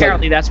 because so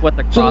apparently that's what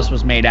the cross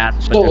was made out of.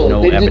 But there's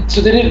no evidence.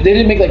 They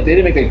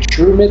didn't make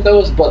true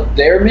mythos, but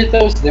their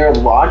mythos, their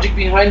logic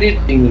behind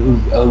it, being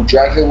who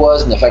Dracula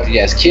was and the fact that he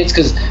has kids,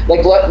 because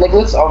like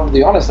let's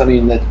be honest. I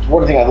mean, that's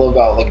one thing I love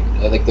about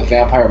like the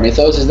vampire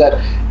mythos is that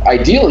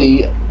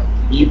ideally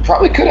you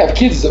probably could have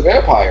kids as a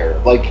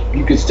vampire. Like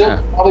you could still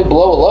probably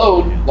blow a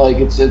load. Like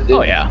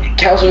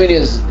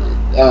Castlevania's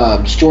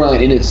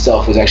storyline in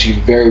itself was actually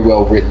very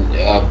well written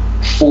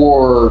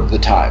for the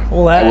time.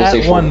 Well,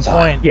 at one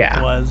point,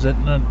 was it?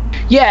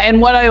 Yeah,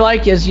 and what I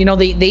like is they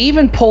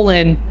even pull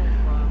in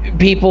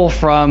people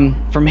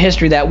from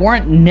history that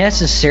weren't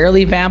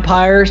necessarily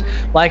vampires.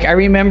 Like I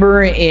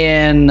remember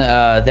in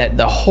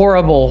the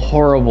horrible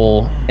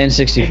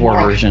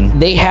N64 version,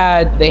 they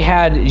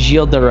had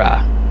Gilles de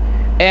Rais,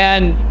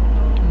 and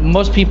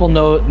most people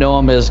know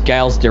him as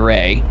Giles de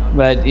Rais,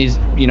 but he's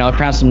I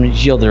pronounce him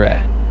Gilles de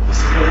Rais,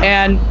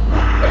 and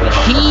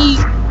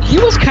he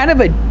was kind of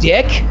a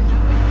dick.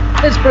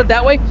 Let's put it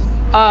that way.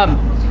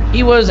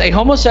 He was a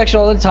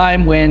homosexual at the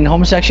time when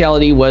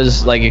homosexuality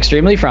was like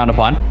extremely frowned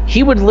upon.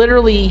 He would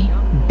literally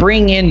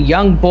bring in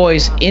young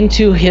boys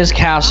into his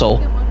castle,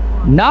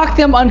 knock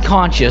them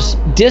unconscious,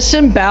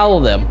 disembowel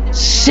them,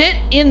 sit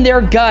in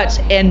their guts,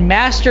 and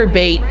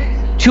masturbate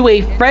to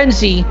a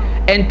frenzy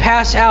and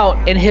pass out,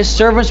 and his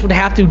servants would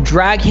have to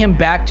drag him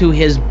back to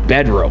his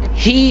bedroom.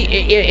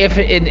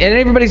 And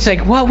everybody's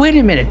like, well, wait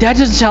a minute, that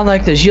doesn't sound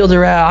like the Gilles de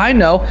Rais I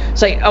know.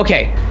 It's like,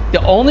 okay,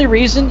 the only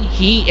reason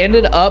he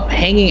ended up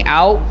hanging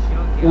out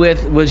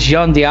with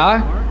Jeanne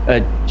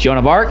Joan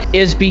of Arc,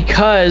 is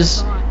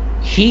because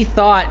he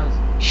thought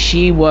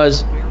she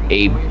was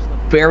a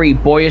very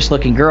boyish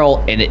looking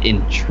girl and it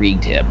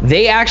intrigued him.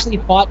 They actually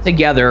fought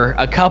together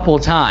a couple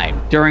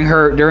times during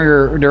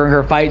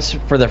her fights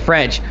for the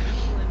French.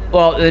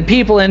 Well, the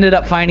people ended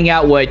up finding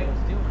out what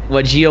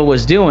Gilles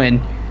was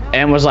doing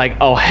and was like,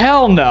 oh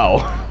hell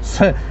no.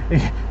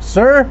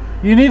 Sir,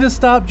 you need to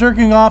stop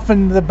jerking off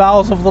in the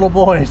bowels of little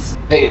boys.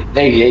 Hey,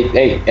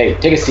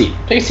 take a seat.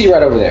 Take a seat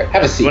right over there.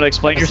 Have a seat. You want to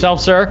explain yourself,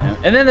 sir?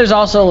 And then there's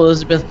also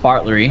Elizabeth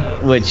Bartley,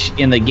 which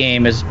in the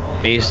game is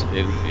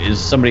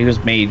somebody who's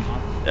made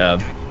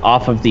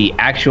off of the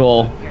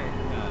actual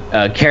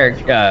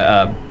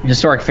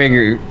historic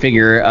figure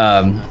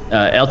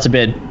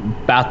Elizabeth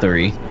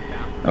Bathory,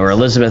 or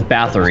Elizabeth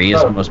Bathory,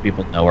 as most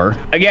people know her.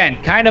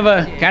 Again, kind of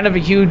a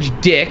huge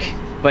dick,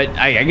 but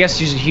I guess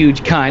she's a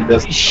huge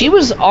cunt. She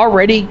was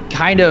already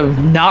kind of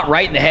not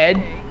right in the head,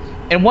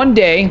 and one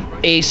day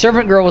a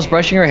servant girl was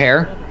brushing her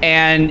hair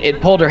and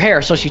it pulled her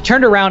hair, so she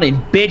turned around and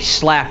bitch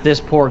slapped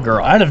this poor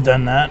girl. I'd have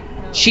done that.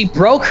 She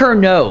broke her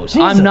nose.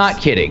 Jesus. I'm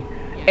not kidding.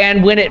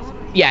 And when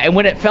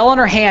it fell on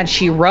her hand,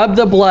 she rubbed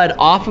the blood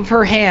off of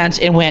her hands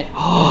and went,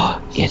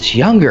 oh, it's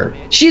younger.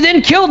 She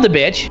then killed the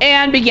bitch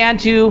and began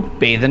to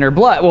bathe in her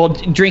blood. Well,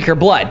 drink her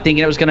blood,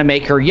 thinking it was going to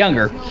make her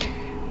younger.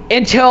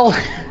 Until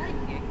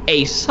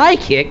a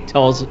psychic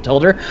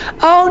told her,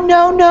 oh,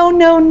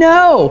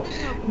 no.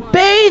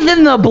 Bathe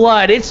in the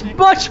blood. It's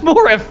much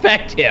more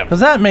effective. Does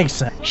that make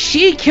sense?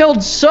 She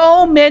killed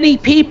so many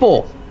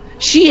people.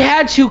 She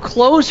had to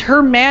close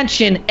her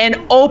mansion and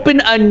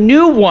open a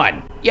new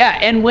one. Yeah,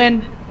 and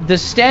when the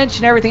stench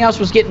and everything else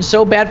was getting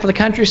so bad for the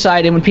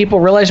countryside, and when people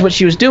realized what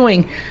she was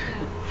doing,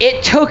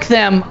 it took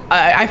them,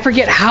 I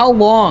forget how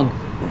long,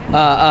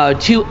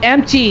 to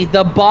empty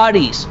the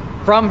bodies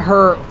from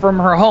her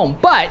home.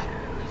 But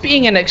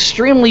being an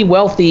extremely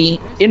wealthy,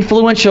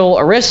 influential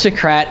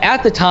aristocrat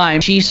at the time,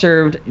 she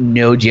served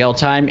no jail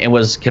time and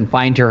was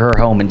confined to her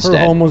home instead.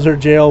 Her home was her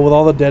jail with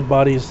all the dead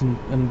bodies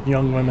and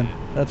young women.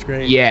 That's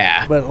great.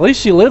 Yeah. But at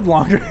least she lived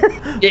longer.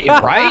 Yeah,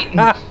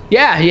 right?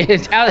 Yeah.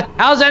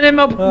 How's that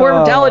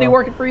immortality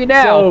working for you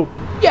now? So,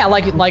 yeah,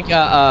 like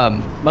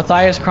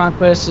Matthias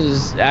Cronquist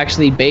is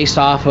actually based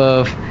off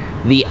of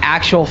the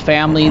actual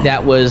family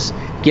that was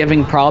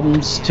giving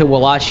problems to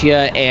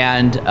Wallachia,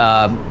 and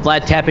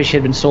Vlad Tepes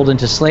had been sold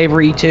into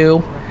slavery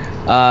too.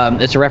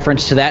 It's a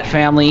reference to that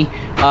family.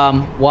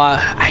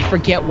 I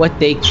forget what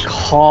they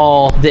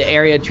call the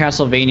area of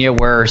Transylvania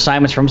where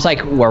Simon's from. It's like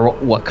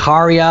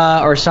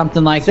Wakaria or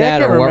something like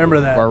that. I can't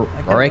remember that.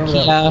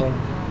 Warikia.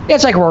 Yeah,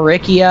 it's like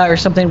Warikia or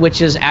something,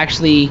 which is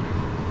actually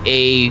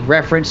a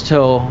reference to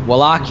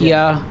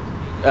Wallachia,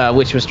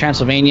 which was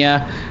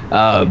Transylvania.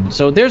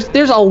 So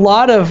there's a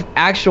lot of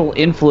actual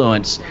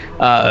influence.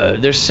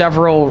 There's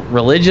several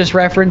religious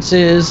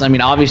references. I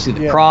mean, obviously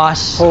the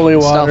cross, holy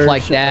water, stuff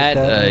like that.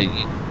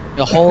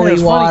 The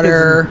holy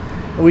water.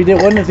 one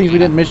of the things we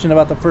didn't mention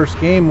about the first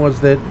game was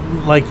that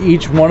like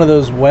each one of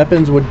those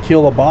weapons would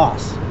kill a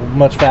boss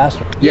much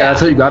faster. Yeah,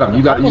 that's how you got them.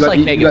 You got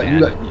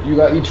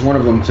each one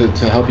of them to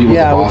help you with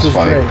the boss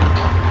fight.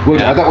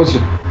 Great.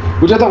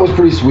 Which I thought was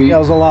pretty sweet. Yeah, it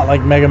was a lot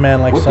like Mega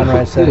Man, like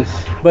Sunrise said.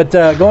 But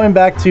going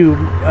back to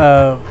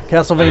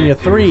Castlevania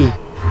 3.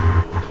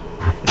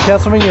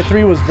 Castlevania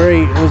 3 was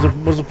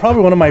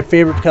probably one of my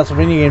favorite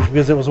Castlevania games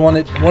because it was one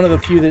of the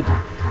few that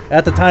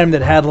at the time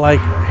that had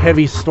like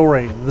heavy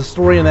story. The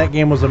story in that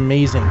game was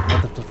amazing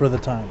for the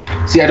time.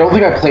 See, I don't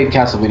think I played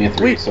Castlevania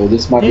 3, so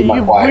this might be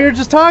my quiet. We were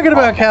just talking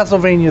about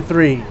Castlevania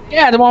 3.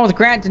 Yeah, the one with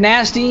Grant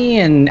Dynasty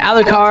and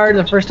Alucard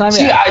the first time.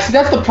 See,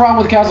 that's the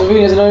problem with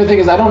Castlevania. Is another thing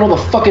is I don't know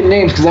the fucking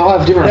names because they all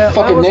have different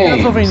fucking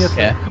names. Castlevania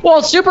 3. Yeah.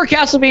 Well, Super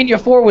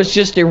Castlevania 4 was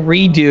just a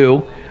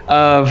redo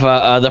of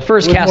the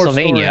first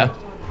Castlevania.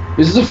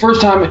 This is the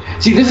first time.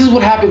 See, this is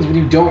what happens when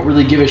you don't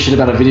really give a shit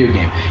about a video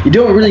game. You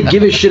don't really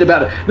give a shit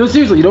about it. No,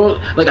 seriously, you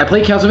don't. Like, I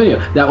played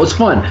Castlevania. That was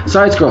fun.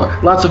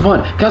 Side-scroller. Lots of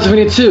fun.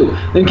 Castlevania 2.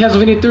 Then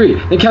Castlevania 3.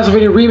 Then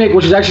Castlevania Remake,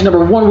 which is actually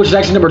number 1, which is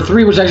actually number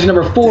 3, which is actually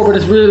number 4, but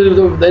it's really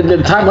the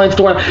timeline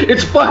story.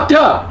 It's fucked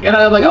up. And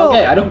I'm like,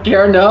 okay, I don't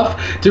care enough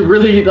to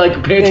really,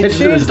 like, pay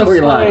attention to the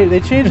storyline. They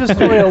changed the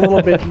story a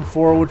little bit in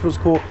 4, which was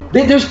cool.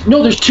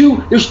 There's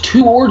two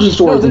origin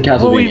stories in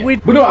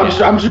Castlevania. But no,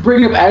 I'm just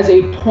bringing up as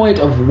a point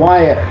of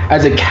why,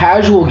 as a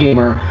casual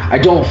gamer, I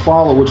don't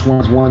follow which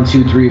one's 1,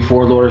 2, 3,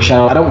 4, Lord of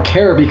Shadow. I don't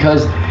care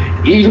because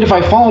even if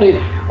I followed it,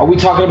 are we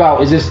talking about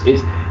with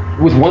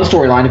one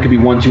storyline it could be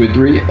 1, 2, and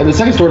 3, and the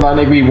second storyline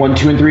it could be 1,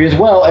 2, and 3 as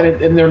well,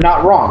 and they're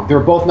not wrong. They're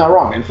both not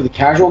wrong. And for the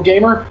casual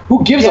gamer,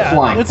 who gives a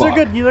flying fuck?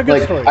 They're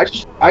good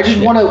stories. I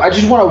just want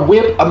to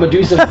whip a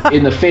Medusa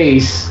in the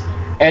face.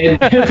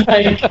 And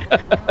and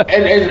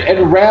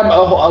ram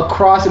a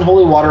cross in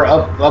holy water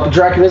up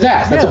Dracula's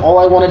ass. That's all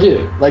I want to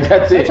do. Like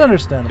that's it. That's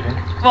understandable.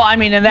 Well, I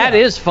mean, and that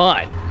is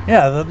fun.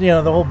 Yeah,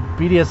 the whole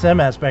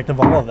BDSM aspect of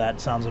all of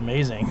that sounds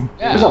amazing.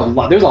 Yeah. There's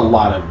a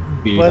lot of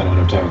BDSM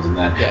undertones in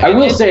that. Yeah. I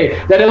will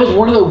say that it was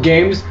one of those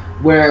games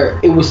where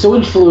it was so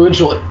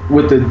influential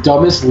with the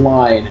dumbest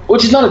line,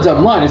 which is not a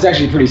dumb line. It's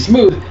actually pretty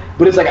smooth.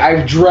 But it's like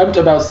I've dreamt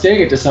about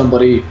saying it to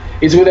somebody.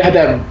 Is when they had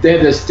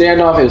the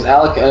standoff. It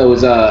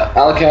was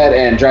Alucard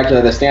and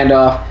Dracula had the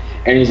standoff,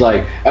 and he's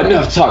like,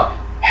 "Enough talk,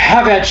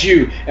 have at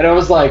you." And I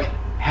was like,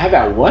 "Have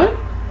at what?"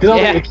 Because I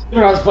was like,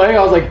 when I was playing,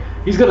 I was like,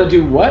 "He's gonna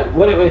do what?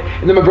 What?"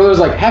 And then my brother was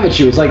like, "Have at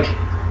you." It's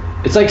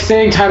like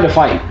saying "time to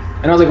fight."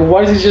 And I was like, well,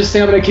 why does he just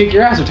say I'm gonna kick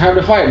your ass or time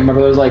to fight? And my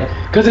brother was like,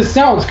 because it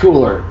sounds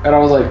cooler. And I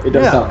was like, it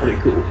does sound pretty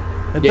cool.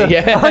 I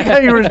like how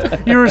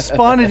you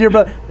responded to your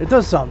brother. It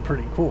does sound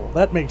pretty cool.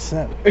 That makes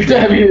sense.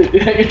 I mean,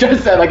 it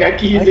does sound like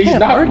he's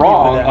not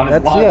wrong on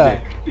his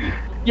logic.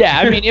 Yeah,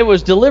 I mean, it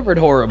was delivered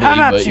horribly,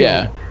 but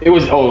yeah. It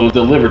was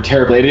delivered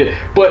terribly.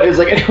 But it's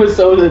like, it was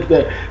so that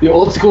the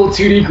old school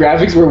 2D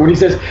graphics where when he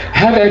says,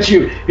 have at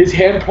you, his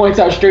hand points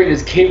out straight and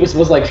his cape was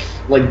supposed to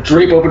like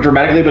drape open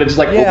dramatically, but it just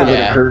like opens like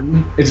a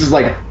curtain. It's just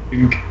like...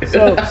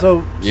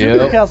 so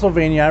Super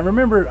Castlevania, I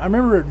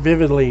remember it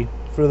vividly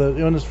for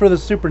the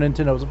Super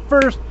Nintendo. It was the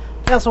first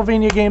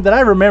Castlevania game that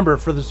I remember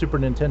for the Super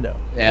Nintendo.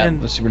 Yeah,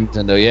 the Super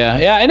Nintendo,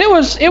 yeah. And it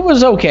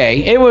was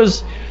okay. It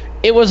was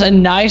a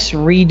nice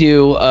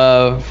redo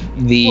of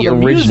the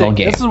original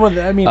game. This is what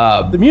I mean.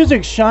 The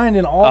music shined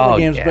in all the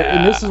games,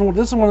 but this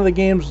is one of the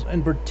games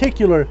in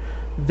particular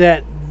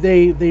that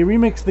they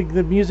remixed the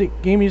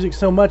game music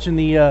so much, and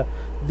the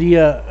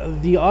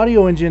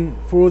audio engine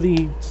for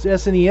the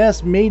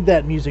SNES made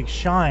that music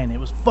shine. It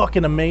was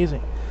fucking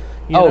amazing.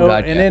 You know?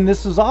 God, and then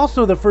this is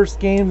also the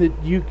first game that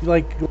you,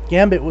 like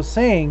Gambit was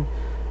saying,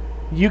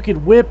 you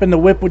could whip and the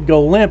whip would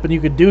go limp and you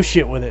could do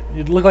shit with it.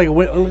 It looked like a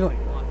whip.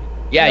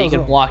 Yeah, you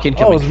could block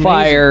incoming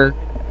fire.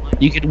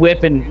 You could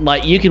whip in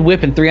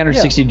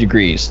 360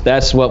 degrees.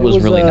 That's what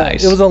was really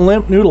nice. It was a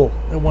limp noodle,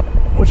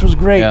 which was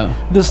great. Yeah.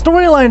 The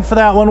storyline for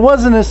that one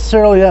wasn't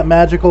necessarily that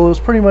magical. It was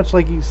pretty much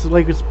like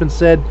it's been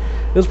said.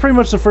 It was pretty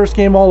much the first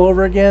game all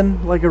over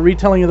again, like a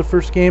retelling of the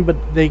first game,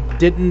 but they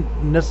didn't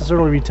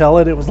necessarily retell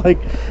it. It was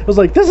like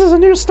this is a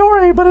new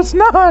story, but it's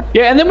not.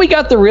 Yeah, and then we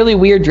got the really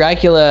weird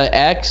Dracula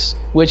X,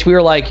 which we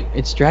were like,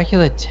 it's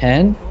Dracula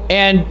 10,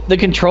 and the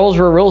controls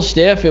were real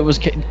stiff.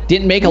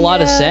 Didn't make a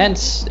lot of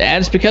sense, and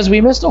it's because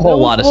we missed a whole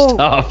lot of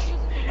stuff.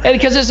 And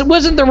because it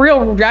wasn't the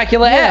real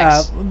Dracula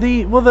X.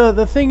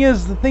 The thing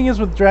is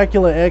with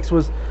Dracula X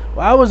was,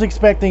 I was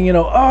expecting,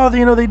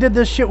 they did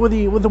this shit with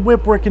the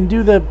whip where it can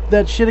do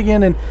that shit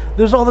again, and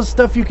there's all this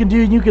stuff you can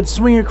do, and you could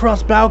swing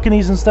across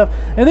balconies and stuff,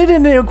 and they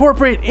didn't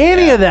incorporate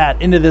any of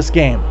that into this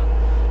game.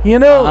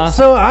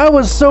 So I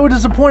was so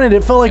disappointed.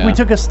 It felt like we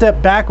took a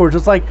step backwards.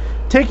 It's like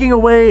taking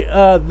away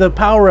the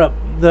power up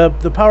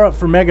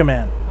for Mega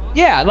Man.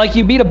 Yeah, like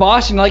you beat a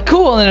boss and you're like,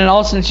 cool, and then all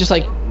of a sudden it's just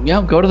like,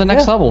 go to the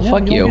next level.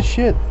 Fuck you. Good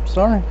shit.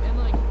 Sorry.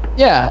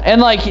 Yeah,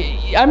 and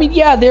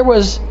there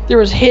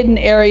was hidden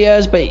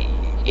areas, but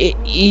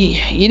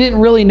you didn't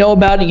really know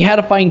about it. You had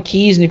to find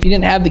keys, and if you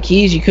didn't have the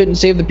keys, you couldn't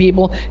save the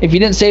people. If you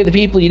didn't save the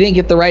people, you didn't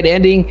get the right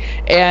ending.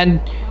 And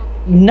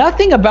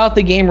nothing about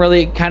the game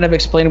really kind of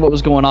explained what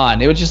was going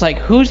on. It was just like,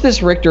 who's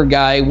this Richter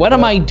guy? What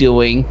am I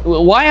doing?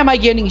 Why am I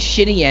getting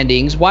shitty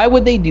endings? Why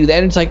would they do that?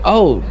 And it's like,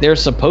 oh,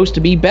 there's supposed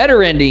to be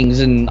better endings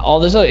and all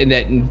this other,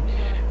 and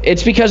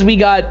it's because we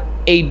got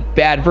a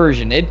bad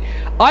version.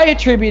 I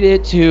attribute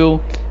it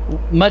to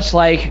much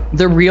like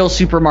the real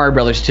Super Mario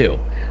Brothers 2.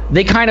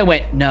 They kind of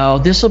went, no,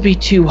 this will be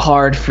too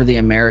hard for the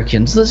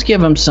Americans. Let's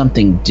give them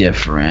something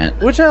different.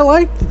 Which I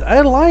liked. I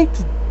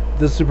liked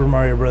the Super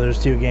Mario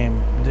Brothers 2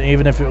 game,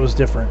 even if it was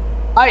different.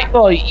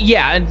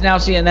 Yeah, and now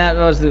seeing that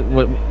was the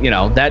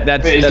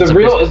that's Wait, that's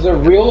is the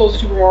real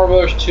Super Mario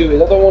Brothers 2? Is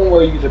that the one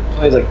where you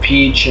play like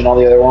Peach and all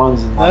the other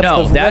ones?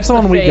 And that's the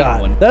one we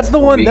got. One. That's the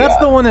one. That's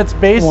the one that's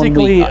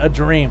basically a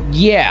dream.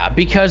 Yeah,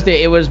 because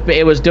it was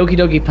Doki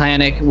Doki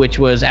Panic, which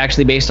was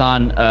actually based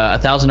on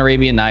 1,000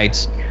 Arabian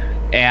Nights.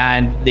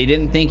 And they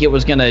didn't think it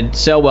was going to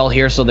sell well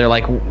here, so they're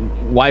like,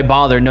 why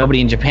bother?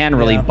 Nobody in Japan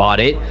really bought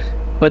it.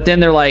 But then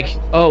they're like,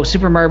 oh,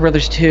 Super Mario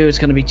Brothers 2 is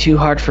going to be too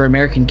hard for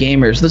American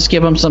gamers. Let's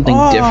give them something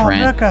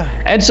different. Becca.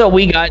 And so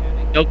we got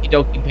Doki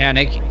Doki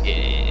Panic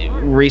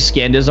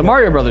reskinned as a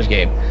Mario Brothers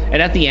game.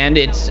 And at the end,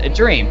 it's a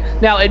dream.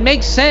 Now, it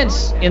makes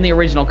sense in the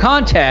original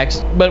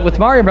context, but with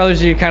Mario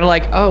Brothers, you're kind of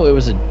like, oh, it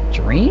was a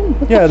dream?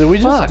 Yeah, did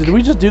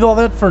we just do all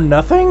that for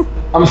nothing?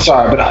 I'm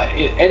sorry, but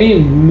any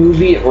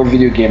movie or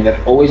video game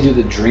that always do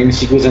the dream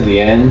sequence at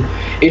the end,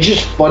 it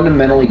just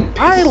fundamentally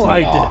pisses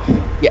me off.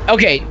 Yeah,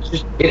 okay.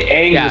 It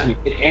angers me.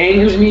 It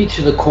angers me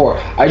to the core.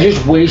 I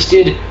just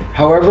wasted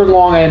however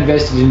long I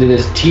invested into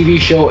this TV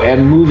show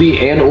and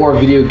movie and or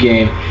video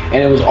game, and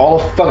it was all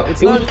fucking.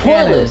 It was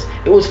pointless.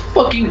 It was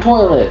fucking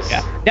pointless.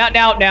 Yeah.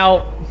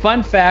 Now.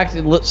 Fun fact,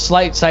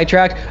 slight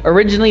sidetrack.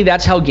 Originally,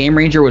 that's how Game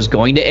Ranger was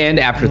going to end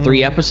after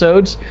 3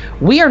 episodes.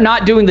 We are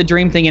not doing the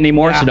dream thing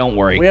anymore, so don't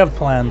worry. We have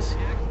plans.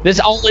 This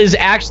all is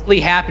actually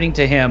happening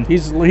to him.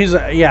 He's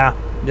yeah.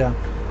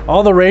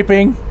 All the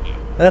raping,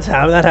 that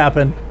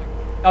happened.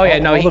 Oh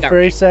yeah, all the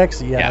furry sex,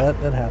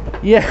 that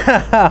happened.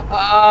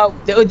 Yeah.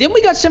 Then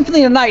we got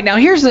Symphony of the Night. Now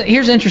here's the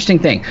interesting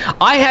thing.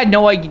 I had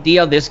no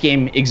idea this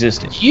game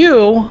existed.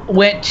 You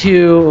went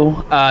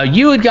to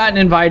you had gotten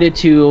invited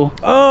to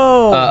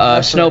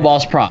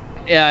Snowball's prom.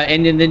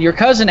 And then your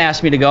cousin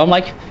asked me to go. I'm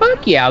like,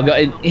 fuck yeah, I'll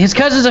go. His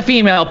cousin's a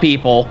female,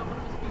 people.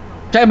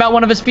 Talking about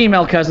one of his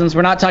female cousins.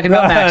 We're not talking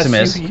about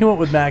Maximus. You went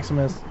with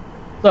Maximus.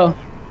 So.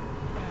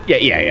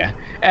 Yeah.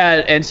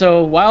 And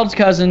so Wild's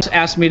cousins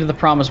asked me to the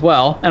prom as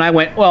well, and I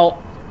went,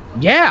 well,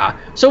 yeah.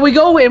 So we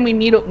go and we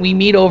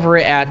meet over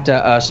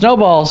at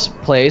Snowball's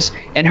place,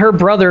 and her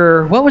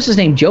brother, what was his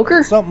name,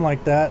 Joker? Something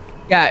like that.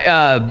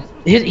 Yeah.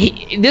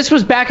 This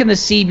was back in the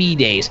CB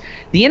days.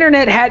 The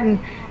internet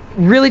hadn't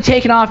really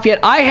taken off yet.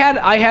 I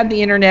had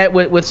the internet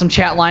with some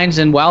chat lines,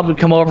 and Wild would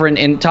come over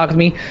and talk with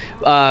me.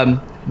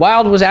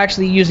 Wild was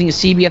actually using a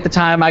CB at the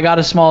time. I got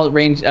a short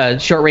range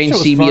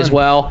CB fun as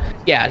well.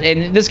 Yeah,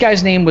 and this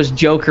guy's name was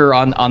Joker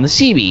on the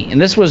CB, and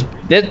this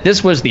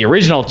was the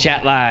original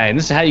chat line.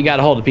 This is how you got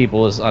a hold of people,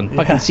 was on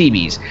fucking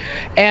CBs.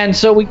 And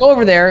so we go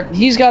over there.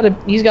 He's got a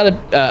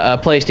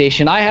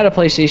PlayStation. I had a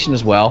PlayStation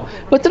as well.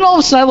 But then all of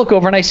a sudden I look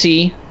over and I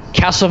see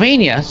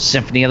Castlevania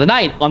Symphony of the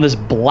Night on this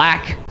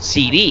black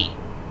CD,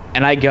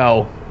 and I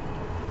go,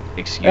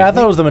 excuse me? I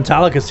thought it was the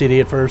Metallica CD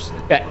at first.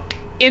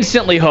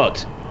 Instantly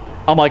hooked.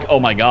 I'm like, oh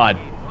my god,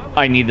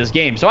 I need this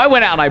game. So I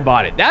went out and I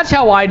bought it. That's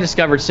how I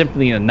discovered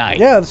Symphony of the Night.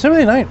 Yeah, the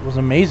Symphony of the Night was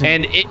amazing.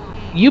 And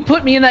you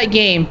put me in that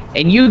game,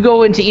 and you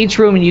go into each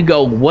room and you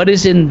go, what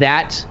is in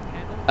that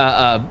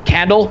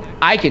candle?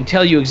 I can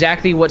tell you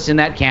exactly what's in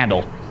that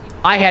candle.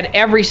 I had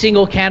every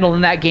single candle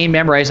in that game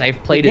memorized.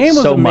 I've played it so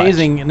much. The game was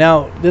amazing.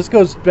 Now, this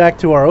goes back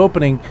to our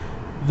opening.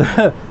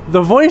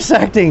 The voice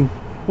acting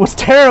was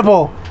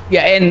terrible.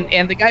 Yeah,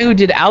 and the guy who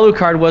did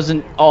Alucard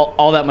wasn't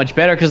all that much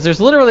better, because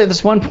there's literally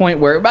this one point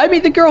where, I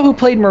mean, the girl who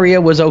played Maria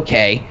was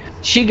okay.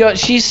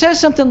 She says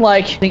something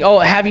like, "Oh,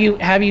 have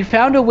you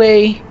found a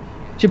way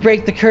to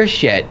break the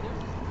curse yet?"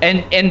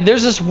 And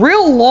there's this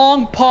real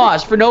long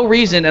pause for no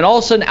reason, and all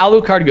of a sudden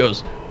Alucard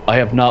goes, "I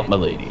have not, my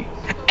lady."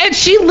 And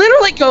she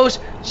literally goes,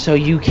 "So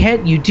you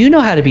do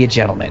know how to be a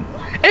gentleman?"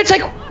 And it's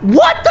like,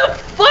 what the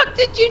fuck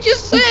did you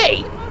just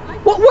say?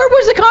 Where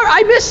was the car?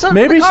 I missed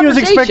something. Maybe she was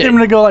expecting him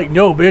to go like,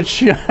 "No,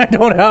 bitch, I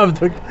don't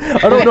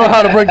know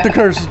how to break the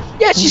curse."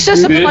 Yeah, she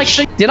says something like,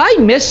 "Did I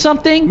miss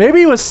something?"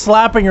 Maybe he was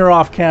slapping her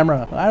off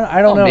camera.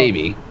 I don't know.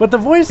 Maybe. But the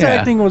voice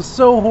acting was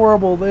so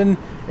horrible. And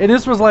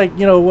this was like,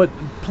 what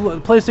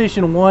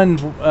PlayStation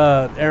 1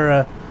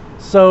 era.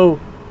 So,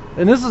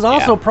 and this is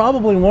also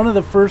probably one of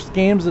the first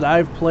games that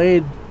I've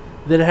played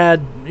that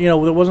had,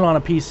 that wasn't on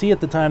a PC at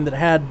the time, that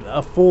had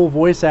a full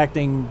voice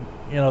acting,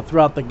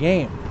 throughout the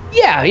game.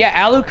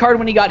 Yeah. Alucard,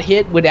 when he got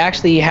hit, would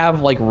actually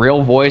have like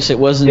real voice. It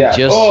wasn't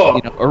just,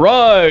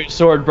 "Arise,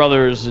 sword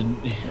brothers," and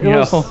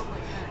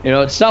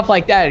stuff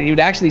like that. And you'd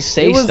actually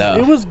say stuff.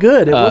 It was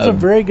good. It was a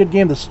very good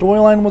game. The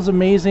storyline was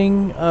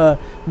amazing.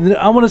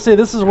 I want to say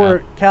this is where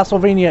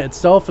Castlevania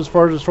itself, as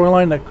far as the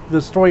storyline,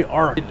 the story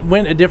arc, it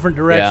went a different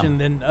direction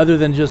than other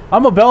than just,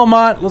 I'm a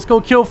Belmont, let's go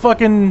kill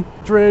fucking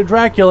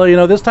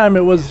Dracula. This time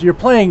it was, you're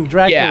playing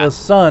Dracula's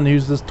son,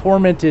 who's this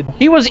tormented.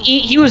 He was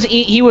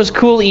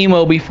cool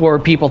emo before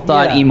people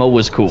thought emo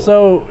was cool.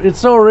 So it's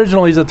so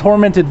original. He's a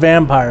tormented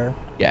vampire.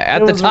 Yeah,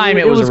 at the time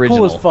it was original.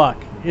 Cool as fuck.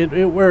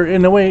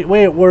 In the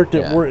way it worked,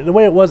 the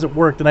way it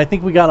worked, and I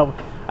think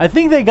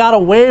they got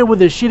away with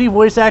the shitty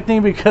voice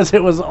acting because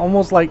it was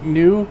almost like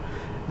new.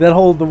 The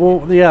whole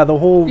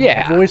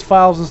voice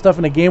files and stuff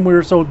in the game, we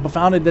were so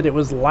befounded that it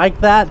was like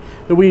that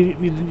we.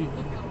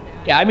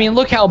 Yeah, I mean,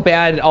 look how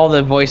bad all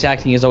the voice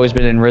acting has always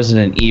been in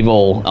Resident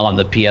Evil on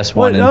the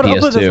PS1 and PS2.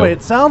 Put it this way,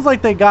 it sounds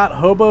like they got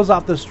hobos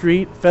off the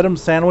street, fed them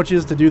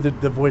sandwiches to do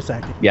the voice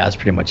acting. Yeah, that's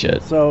pretty much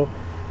it. So,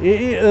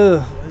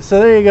 so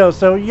there you go.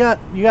 So you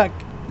got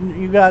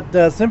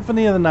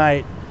Symphony of the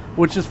Night,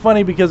 which is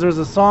funny because there's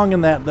a song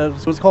in that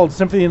was called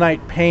Symphony of the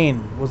Night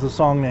Pain was the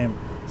song name.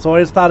 So I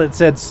always thought it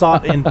said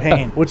Sought in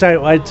Pain, which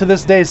I to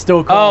this day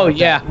still call it.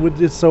 Yeah.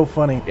 It's so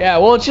funny. Yeah,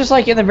 well, it's just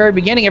like in the very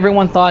beginning,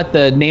 everyone thought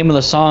the name of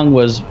the song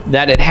was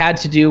that it had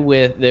to do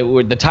with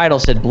the title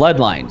said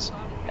Bloodlines.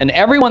 And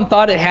everyone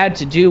thought it had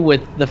to do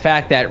with the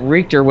fact that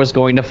Richter was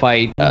going to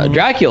fight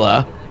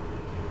Dracula.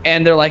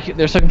 And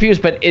they're so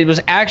confused, but it was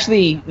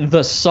actually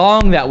the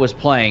song that was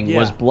playing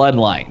was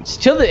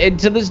Bloodlines.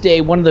 To this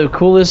day, one of the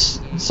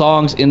coolest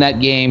songs in that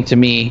game to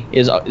me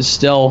is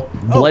still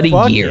Bloody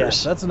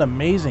Gears. Yeah. That's an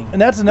amazing, and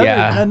that's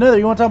another.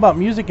 You want to talk about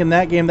music in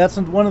that game? That's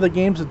one of the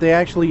games that they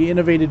actually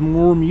innovated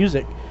more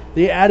music.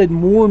 They added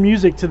more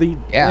music to the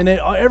and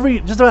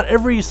just about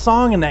every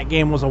song in that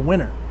game was a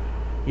winner.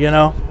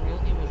 Yeah,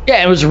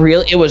 it was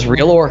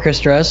real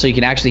orchestra, so you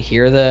can actually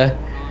hear the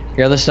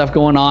stuff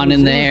going on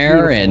in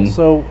there. And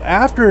so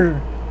after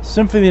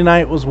Symphony of the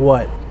Night was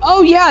what?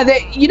 Oh yeah,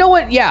 you know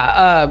what?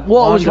 Yeah, it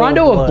was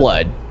Rondo of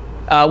Blood,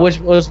 which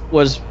was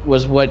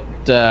what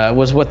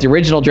the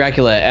original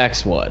Dracula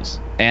X was,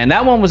 and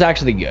that one was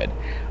actually good.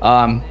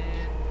 And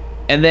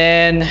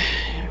then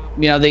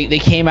they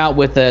came out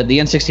with the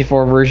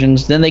N64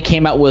 versions. Then they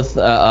came out with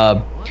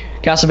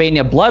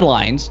Castlevania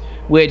Bloodlines,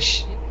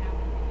 which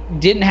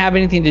didn't have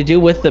anything to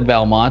do with the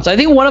Belmonts. I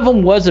think one of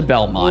them was a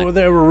Belmont. Well,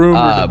 they were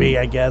rumored to be,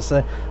 I guess.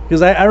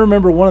 Because I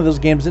remember one of those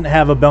games didn't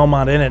have a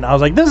Belmont in it. And I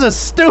was like, this is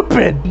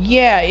stupid.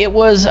 Yeah, it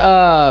was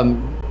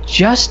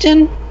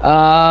Justin.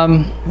 I'll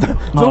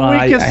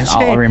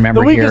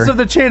remember the weakest of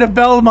the chain of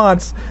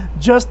Belmonts,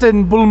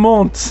 Justin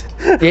Beaumont.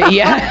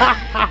 Yeah.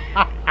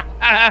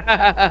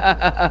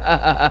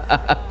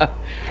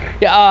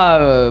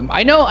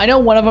 I know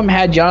one of them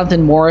had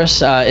Jonathan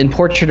Morris in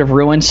Portrait of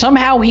Ruin.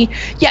 Somehow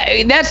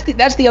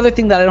that's the other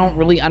thing that I don't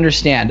really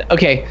understand.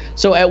 Okay,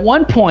 so at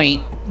one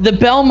point the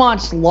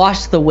Belmonts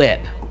lost the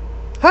whip.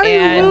 How do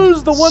you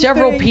lose the one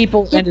several thing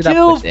people that ended up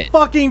kills with it?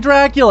 Fucking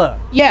Dracula?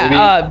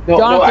 Yeah,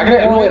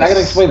 I can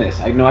explain this.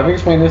 I can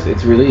explain this.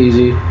 It's really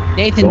easy.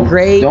 Nathan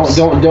Graves.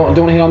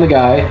 Don't hit on the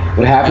guy.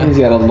 What happened is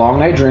he had a long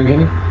night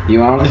drinking. He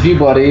went out with a few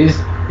buddies.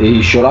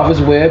 He showed off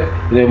his whip,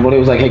 and then when he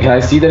was like, "Hey, can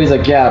I see that?" He's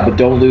like, "Yeah, but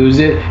don't lose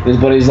it." And his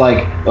buddy's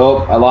like, "Oh,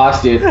 I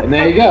lost it," and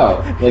there you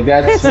go. Like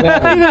that's. He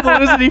didn't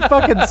lose it. He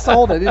fucking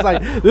sold it. He's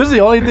like, "This is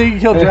the only thing that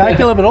can kill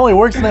Dracula, but it only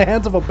works in the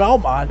hands of a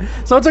Belmont.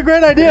 So it's a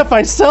great idea if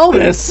I sell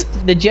this."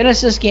 The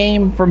Genesis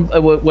game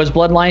was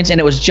Bloodlines, and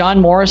it was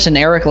John Morris and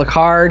Eric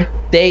Lecard.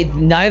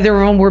 Neither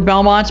of them were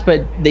Belmonts,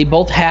 but they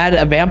both had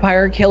a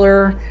vampire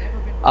killer.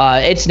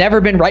 It's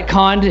never been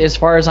retconned, as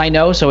far as I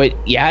know. So it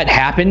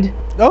happened.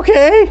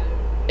 Okay.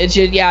 It's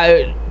just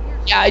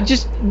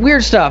just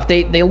weird stuff.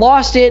 They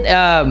lost it.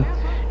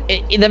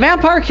 The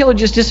vampire killer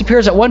just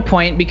disappears at one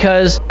point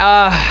because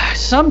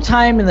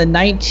sometime in the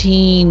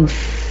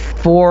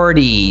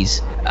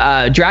 1940s,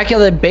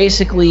 Dracula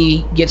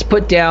basically gets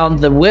put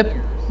down. The whip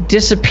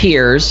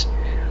disappears.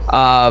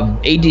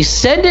 A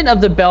descendant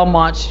of the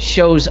Belmonts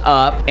shows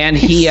up, and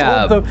he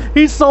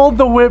sold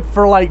the whip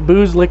for like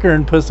booze, liquor,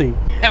 and pussy.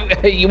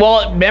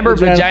 Well, remember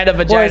vagina.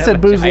 Well, I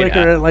said booze,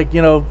 liquor,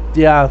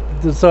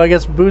 So I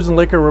guess booze and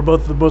liquor were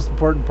both the most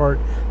important part.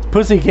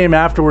 Pussy came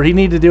afterward. He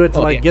needed to do it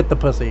to get the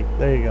pussy.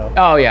 There you go.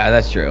 Oh yeah,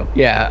 that's true.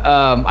 Yeah,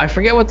 I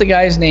forget what the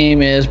guy's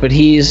name is, but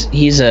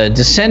he's a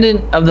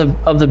descendant of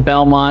the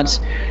Belmonts.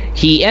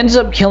 He ends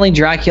up killing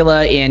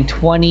Dracula in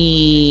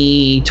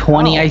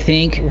 2020, I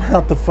think.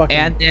 What the fuck?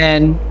 And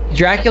then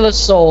Dracula's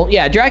soul,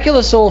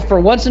 for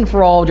once and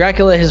for all,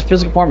 Dracula, his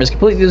physical form is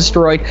completely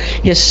destroyed.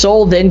 His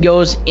soul then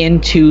goes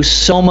into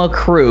Soma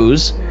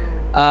Cruz,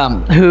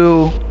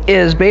 who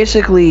is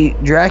basically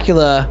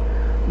Dracula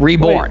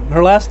reborn. Wait,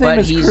 her last name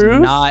is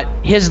Cruz?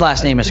 His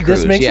last name is Cruz.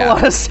 This makes a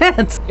lot of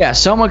sense. Yeah,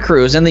 Soma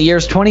Cruz in the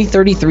years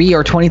 2033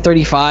 or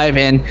 2035,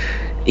 and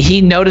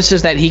he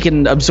notices that he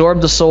can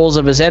absorb the souls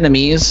of his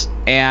enemies,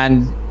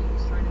 and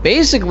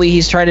basically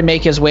he's trying to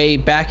make his way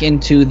back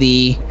into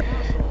the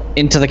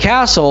into the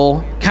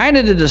castle, kind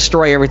of to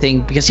destroy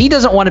everything because he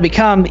doesn't want to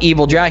become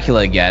evil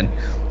Dracula again.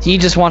 He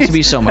just wants to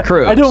be Soma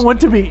Cruz. I don't want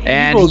to be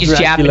and evil he's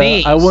Dracula.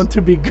 Japanese. I want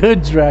to be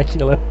good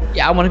Dracula.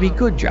 Yeah, I want to be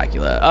good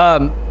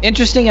Dracula.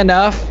 Interesting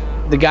enough,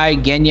 the guy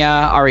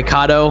Genya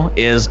Arikado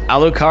is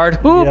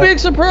Alucard. Ooh, Yep. big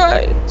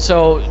surprise!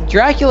 So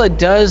Dracula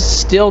does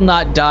still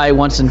not die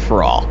once and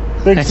for all.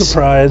 Big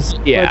surprise.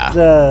 Yeah.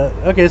 But,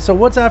 okay, so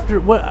what's after?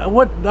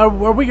 What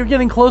are we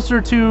getting closer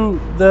to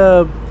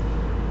the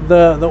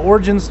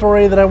origin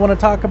story that I want to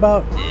talk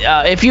about?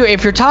 If you're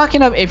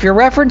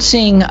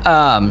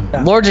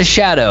referencing Lords of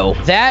Shadow,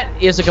 that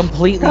is a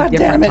completely God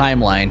different damn it.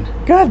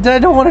 timeline God, I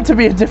don't want it to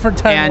be a different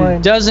timeline.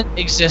 and doesn't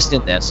exist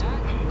in this.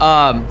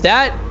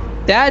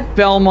 That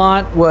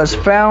Belmont was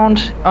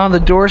found on the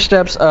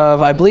doorsteps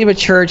of, I believe, a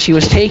church. He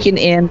was taken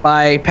in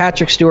by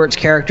Patrick Stewart's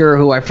character,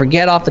 who I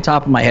forget off the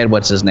top of my head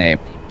what's his name.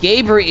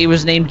 Gabriel. He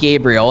was named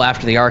Gabriel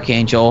after the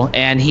Archangel,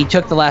 and he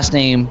took the last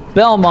name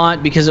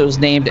Belmont because it was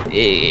named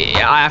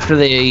after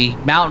the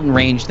mountain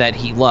range that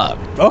he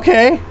loved.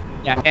 Okay.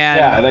 Yeah,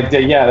 and I got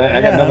nothing.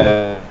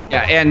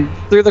 yeah, and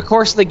through the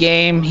course of the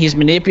game, he's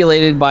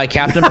manipulated by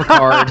Captain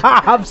Picard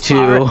I'm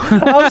sorry.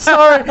 I'm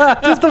sorry.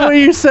 Just the way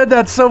you said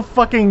that so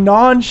fucking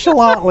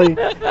nonchalantly.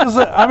 'Cause,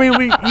 I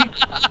mean,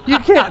 you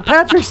can't.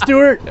 Patrick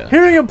Stewart,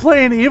 hearing him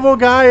play an evil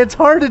guy, it's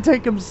hard to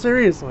take him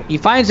seriously. He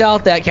finds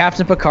out that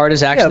Captain Picard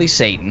is actually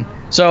Satan.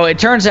 So it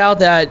turns out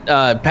that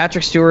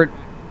Patrick Stewart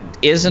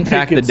is in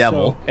fact the it's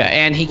devil, so.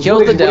 and he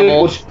kills the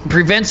devil,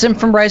 prevents him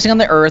from rising on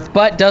the earth,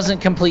 but doesn't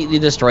completely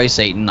destroy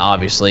Satan,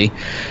 obviously.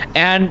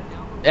 And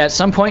at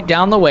some point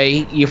down the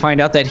way, you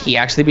find out that he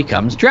actually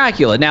becomes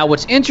Dracula. Now,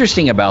 what's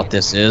interesting about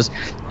this is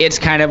it's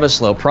kind of a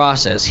slow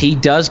process. He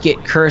does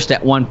get cursed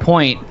at one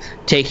point,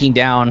 taking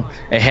down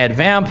a head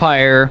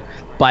vampire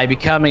by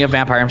becoming a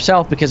vampire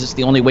himself, because it's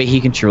the only way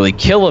he can truly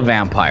kill a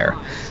vampire.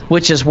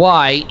 Which is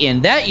why,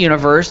 in that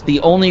universe,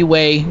 the only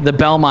way the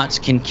Belmonts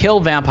can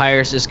kill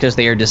vampires is because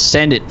they are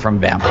descended from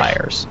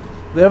vampires.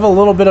 They have a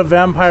little bit of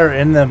vampire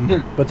in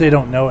them, but they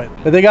don't know it.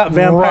 But they got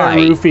vampire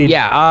roofied.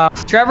 Yeah,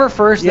 Trevor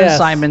first, then Yes.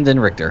 Simon, then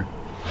Richter.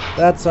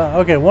 That's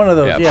okay. One of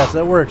those. Yep. Yes,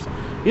 that works.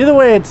 Either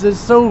way, it's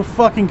so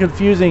fucking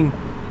confusing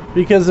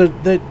because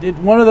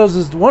one of those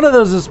is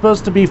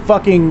supposed to be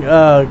fucking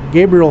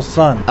Gabriel's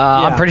son.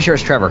 I'm pretty sure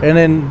it's Trevor.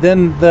 And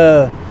then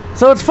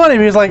so it's funny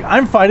because like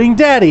I'm fighting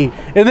Daddy,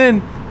 and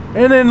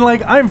then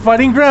like I'm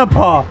fighting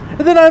Grandpa,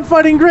 and then I'm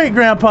fighting Great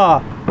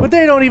Grandpa. But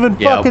they don't even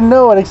fucking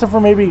know it, except for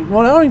maybe.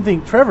 Well, I don't even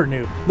think Trevor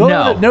knew. The only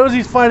one that knows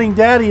he's fighting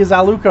Daddy is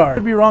Alucard. I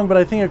could be wrong, but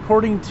I think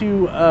according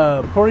to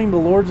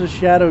Lords of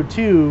Shadow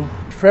 2,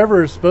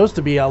 Trevor is supposed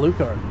to be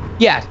Alucard.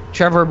 Yeah,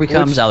 Trevor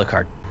becomes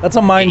Alucard. That's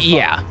a mind fuck.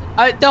 Yeah.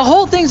 The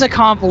whole thing's a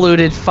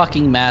convoluted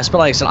fucking mess, but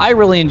like I said, I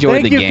really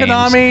enjoyed the games. Thank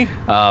you,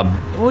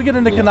 Konami. We'll get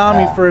into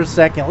Konami for a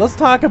second. Let's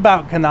talk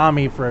about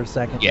Konami for a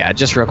second. Yeah,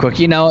 just real quick.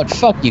 You know what?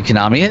 Fuck you,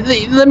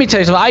 Konami. Let me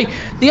tell you something.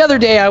 The other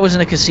day I was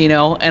in a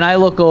casino, and I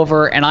look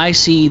over, and I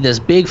see this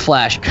big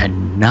flash,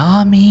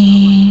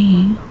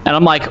 Konami. And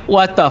I'm like,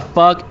 what the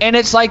fuck? And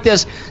it's like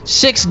this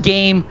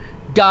 6-game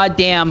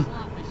goddamn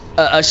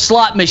a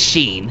slot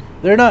machine.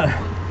 They're not...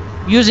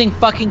 Using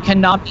fucking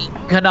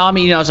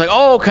Konami, you know, it's like,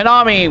 oh,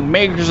 Konami,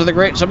 makers of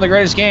some of the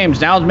greatest games,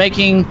 now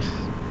making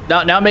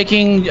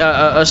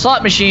a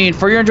slot machine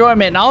for your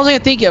enjoyment. And all I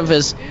can think of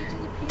is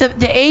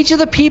the age of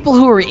the people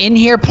who are in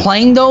here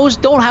playing those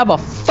don't have a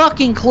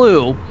fucking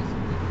clue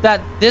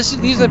that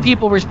these are the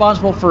people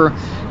responsible for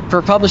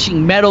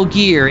publishing Metal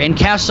Gear and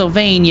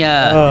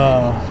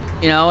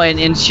Castlevania, you know,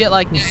 and shit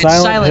like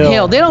that. Silent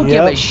Hill. They don't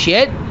give a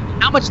shit.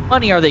 How much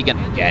money are they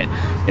gonna get?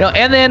 You know,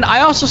 and then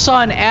I also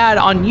saw an ad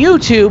on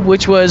YouTube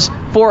which was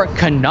for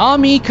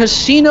Konami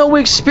Casino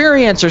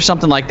Experience or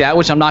something like that,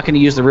 which I'm not going to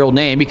use the real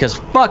name because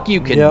fuck you,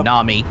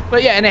 Konami. Yep.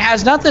 But yeah, and it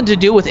has nothing to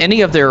do with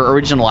any of their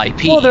original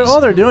IPs. Well, all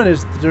they're doing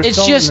is they're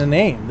selling just the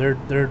name.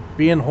 They're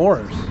being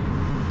whores.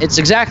 It's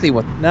exactly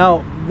what.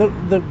 Now,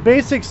 the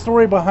basic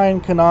story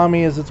behind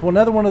Konami is it's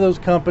another one of those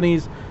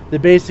companies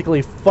that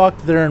basically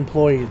fucked their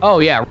employees. Oh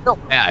yeah, real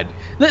bad.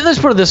 Let's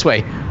put it this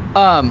way.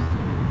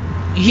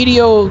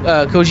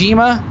 Hideo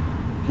Kojima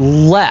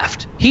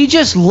left. He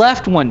just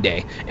left one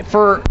day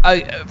for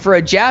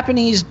a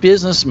Japanese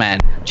businessman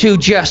to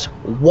just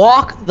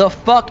walk the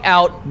fuck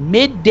out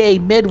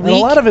midweek. And a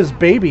lot of his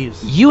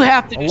babies. You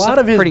have to. Do a lot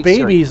of his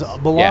babies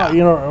belong.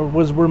 You know,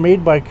 were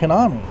made by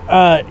Konami.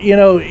 You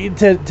know,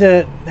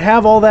 to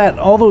have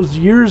all those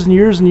years and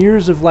years and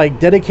years of like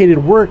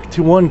dedicated work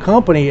to one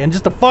company and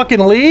just to fucking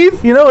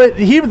leave. You know,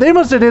 they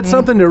must have did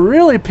something to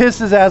really piss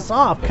his ass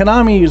off.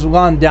 Konami has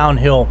gone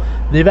downhill.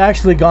 They've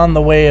actually gone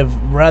the way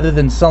of, rather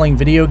than selling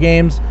video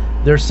games,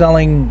 they're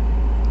selling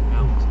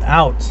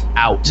out.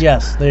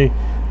 Yes,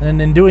 and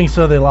in doing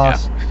so they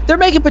lost. Yeah. They're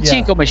making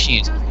pachinko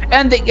machines,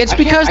 and it's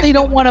because they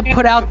don't want to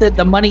put out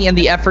the money and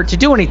the effort to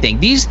do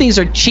anything. These things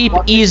are cheap,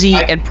 easy,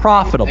 and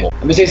profitable.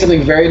 Let me say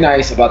something very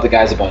nice about the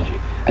guys at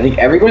Bungie. I think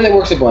everybody that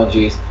works at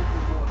Bungie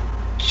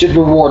should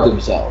reward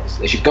themselves.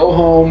 They should go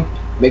home,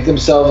 make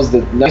themselves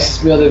the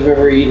nicest meal they've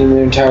ever eaten in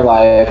their entire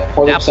life,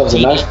 pour themselves a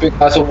nice big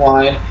glass of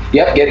wine.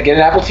 Yep, get an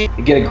apple tea,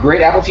 get a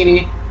great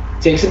appletini,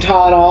 take some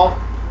Tylenol,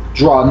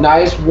 draw a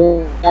nice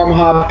warm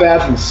hot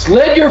bath, and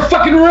slit your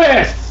fucking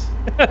wrists.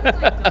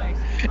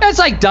 That's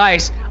like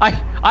DICE.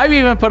 I've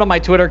even put on my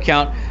Twitter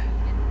account,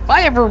 if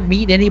I ever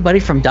meet anybody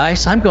from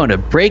DICE, I'm going to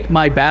break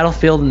my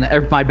Battlefront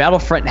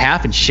in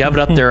half and shove it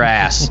up their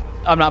ass.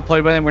 I'm not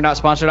playing by them. We're not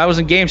sponsored. I was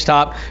in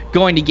GameStop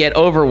going to get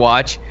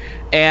Overwatch,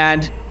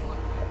 and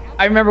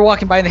I remember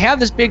walking by, and they have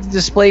this big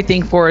display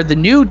thing for the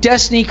new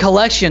Destiny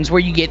collections where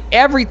you get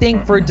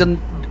everything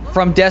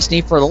from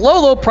Destiny for the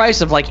low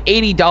price of like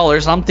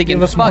 $80. And I'm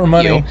thinking,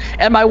 fuck you.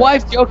 And my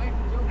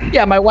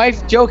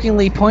wife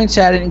jokingly points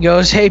at it and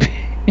goes, hey,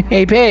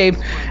 babe,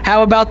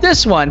 how about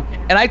this one?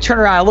 And I turn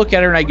around, I look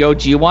at her, and I go,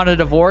 do you want a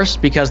divorce?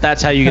 Because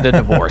that's how you get a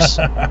divorce.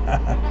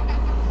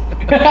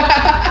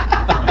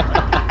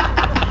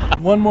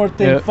 One more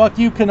thing. Yeah. Fuck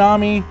you,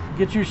 Konami.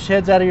 Get your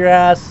heads out of your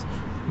ass.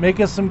 Make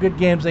us some good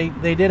games. They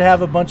did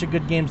have a bunch of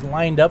good games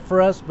lined up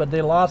for us, but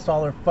they lost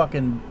all their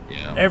fucking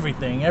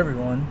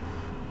everyone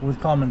with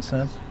common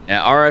sense.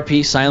 Yeah,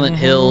 RIP Silent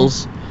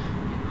Hills.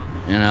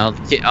 You know,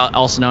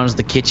 also known as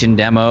the kitchen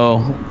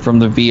demo from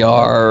the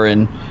VR.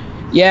 And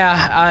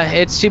yeah,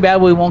 it's too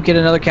bad we won't get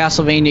another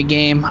Castlevania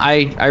game.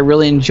 I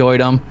really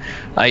enjoyed them.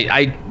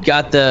 I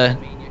got the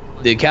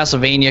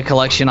Castlevania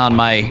collection on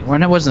my,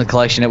 well, it wasn't a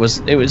collection, it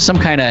was some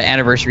kind of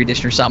anniversary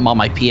edition or something on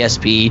my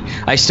PSP.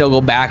 I still go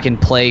back and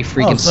play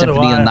freaking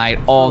Symphony of the Night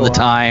all the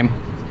time.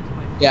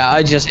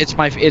 Yeah,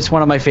 it's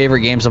one of my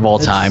favorite games of all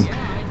time.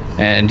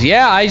 And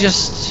yeah,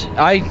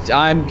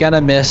 I'm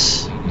gonna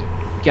miss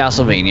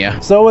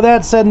Castlevania. So with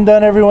that said and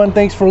done, everyone,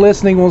 thanks for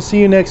listening. We'll see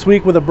you next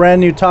week with a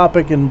brand new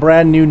topic and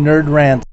brand new nerd rant.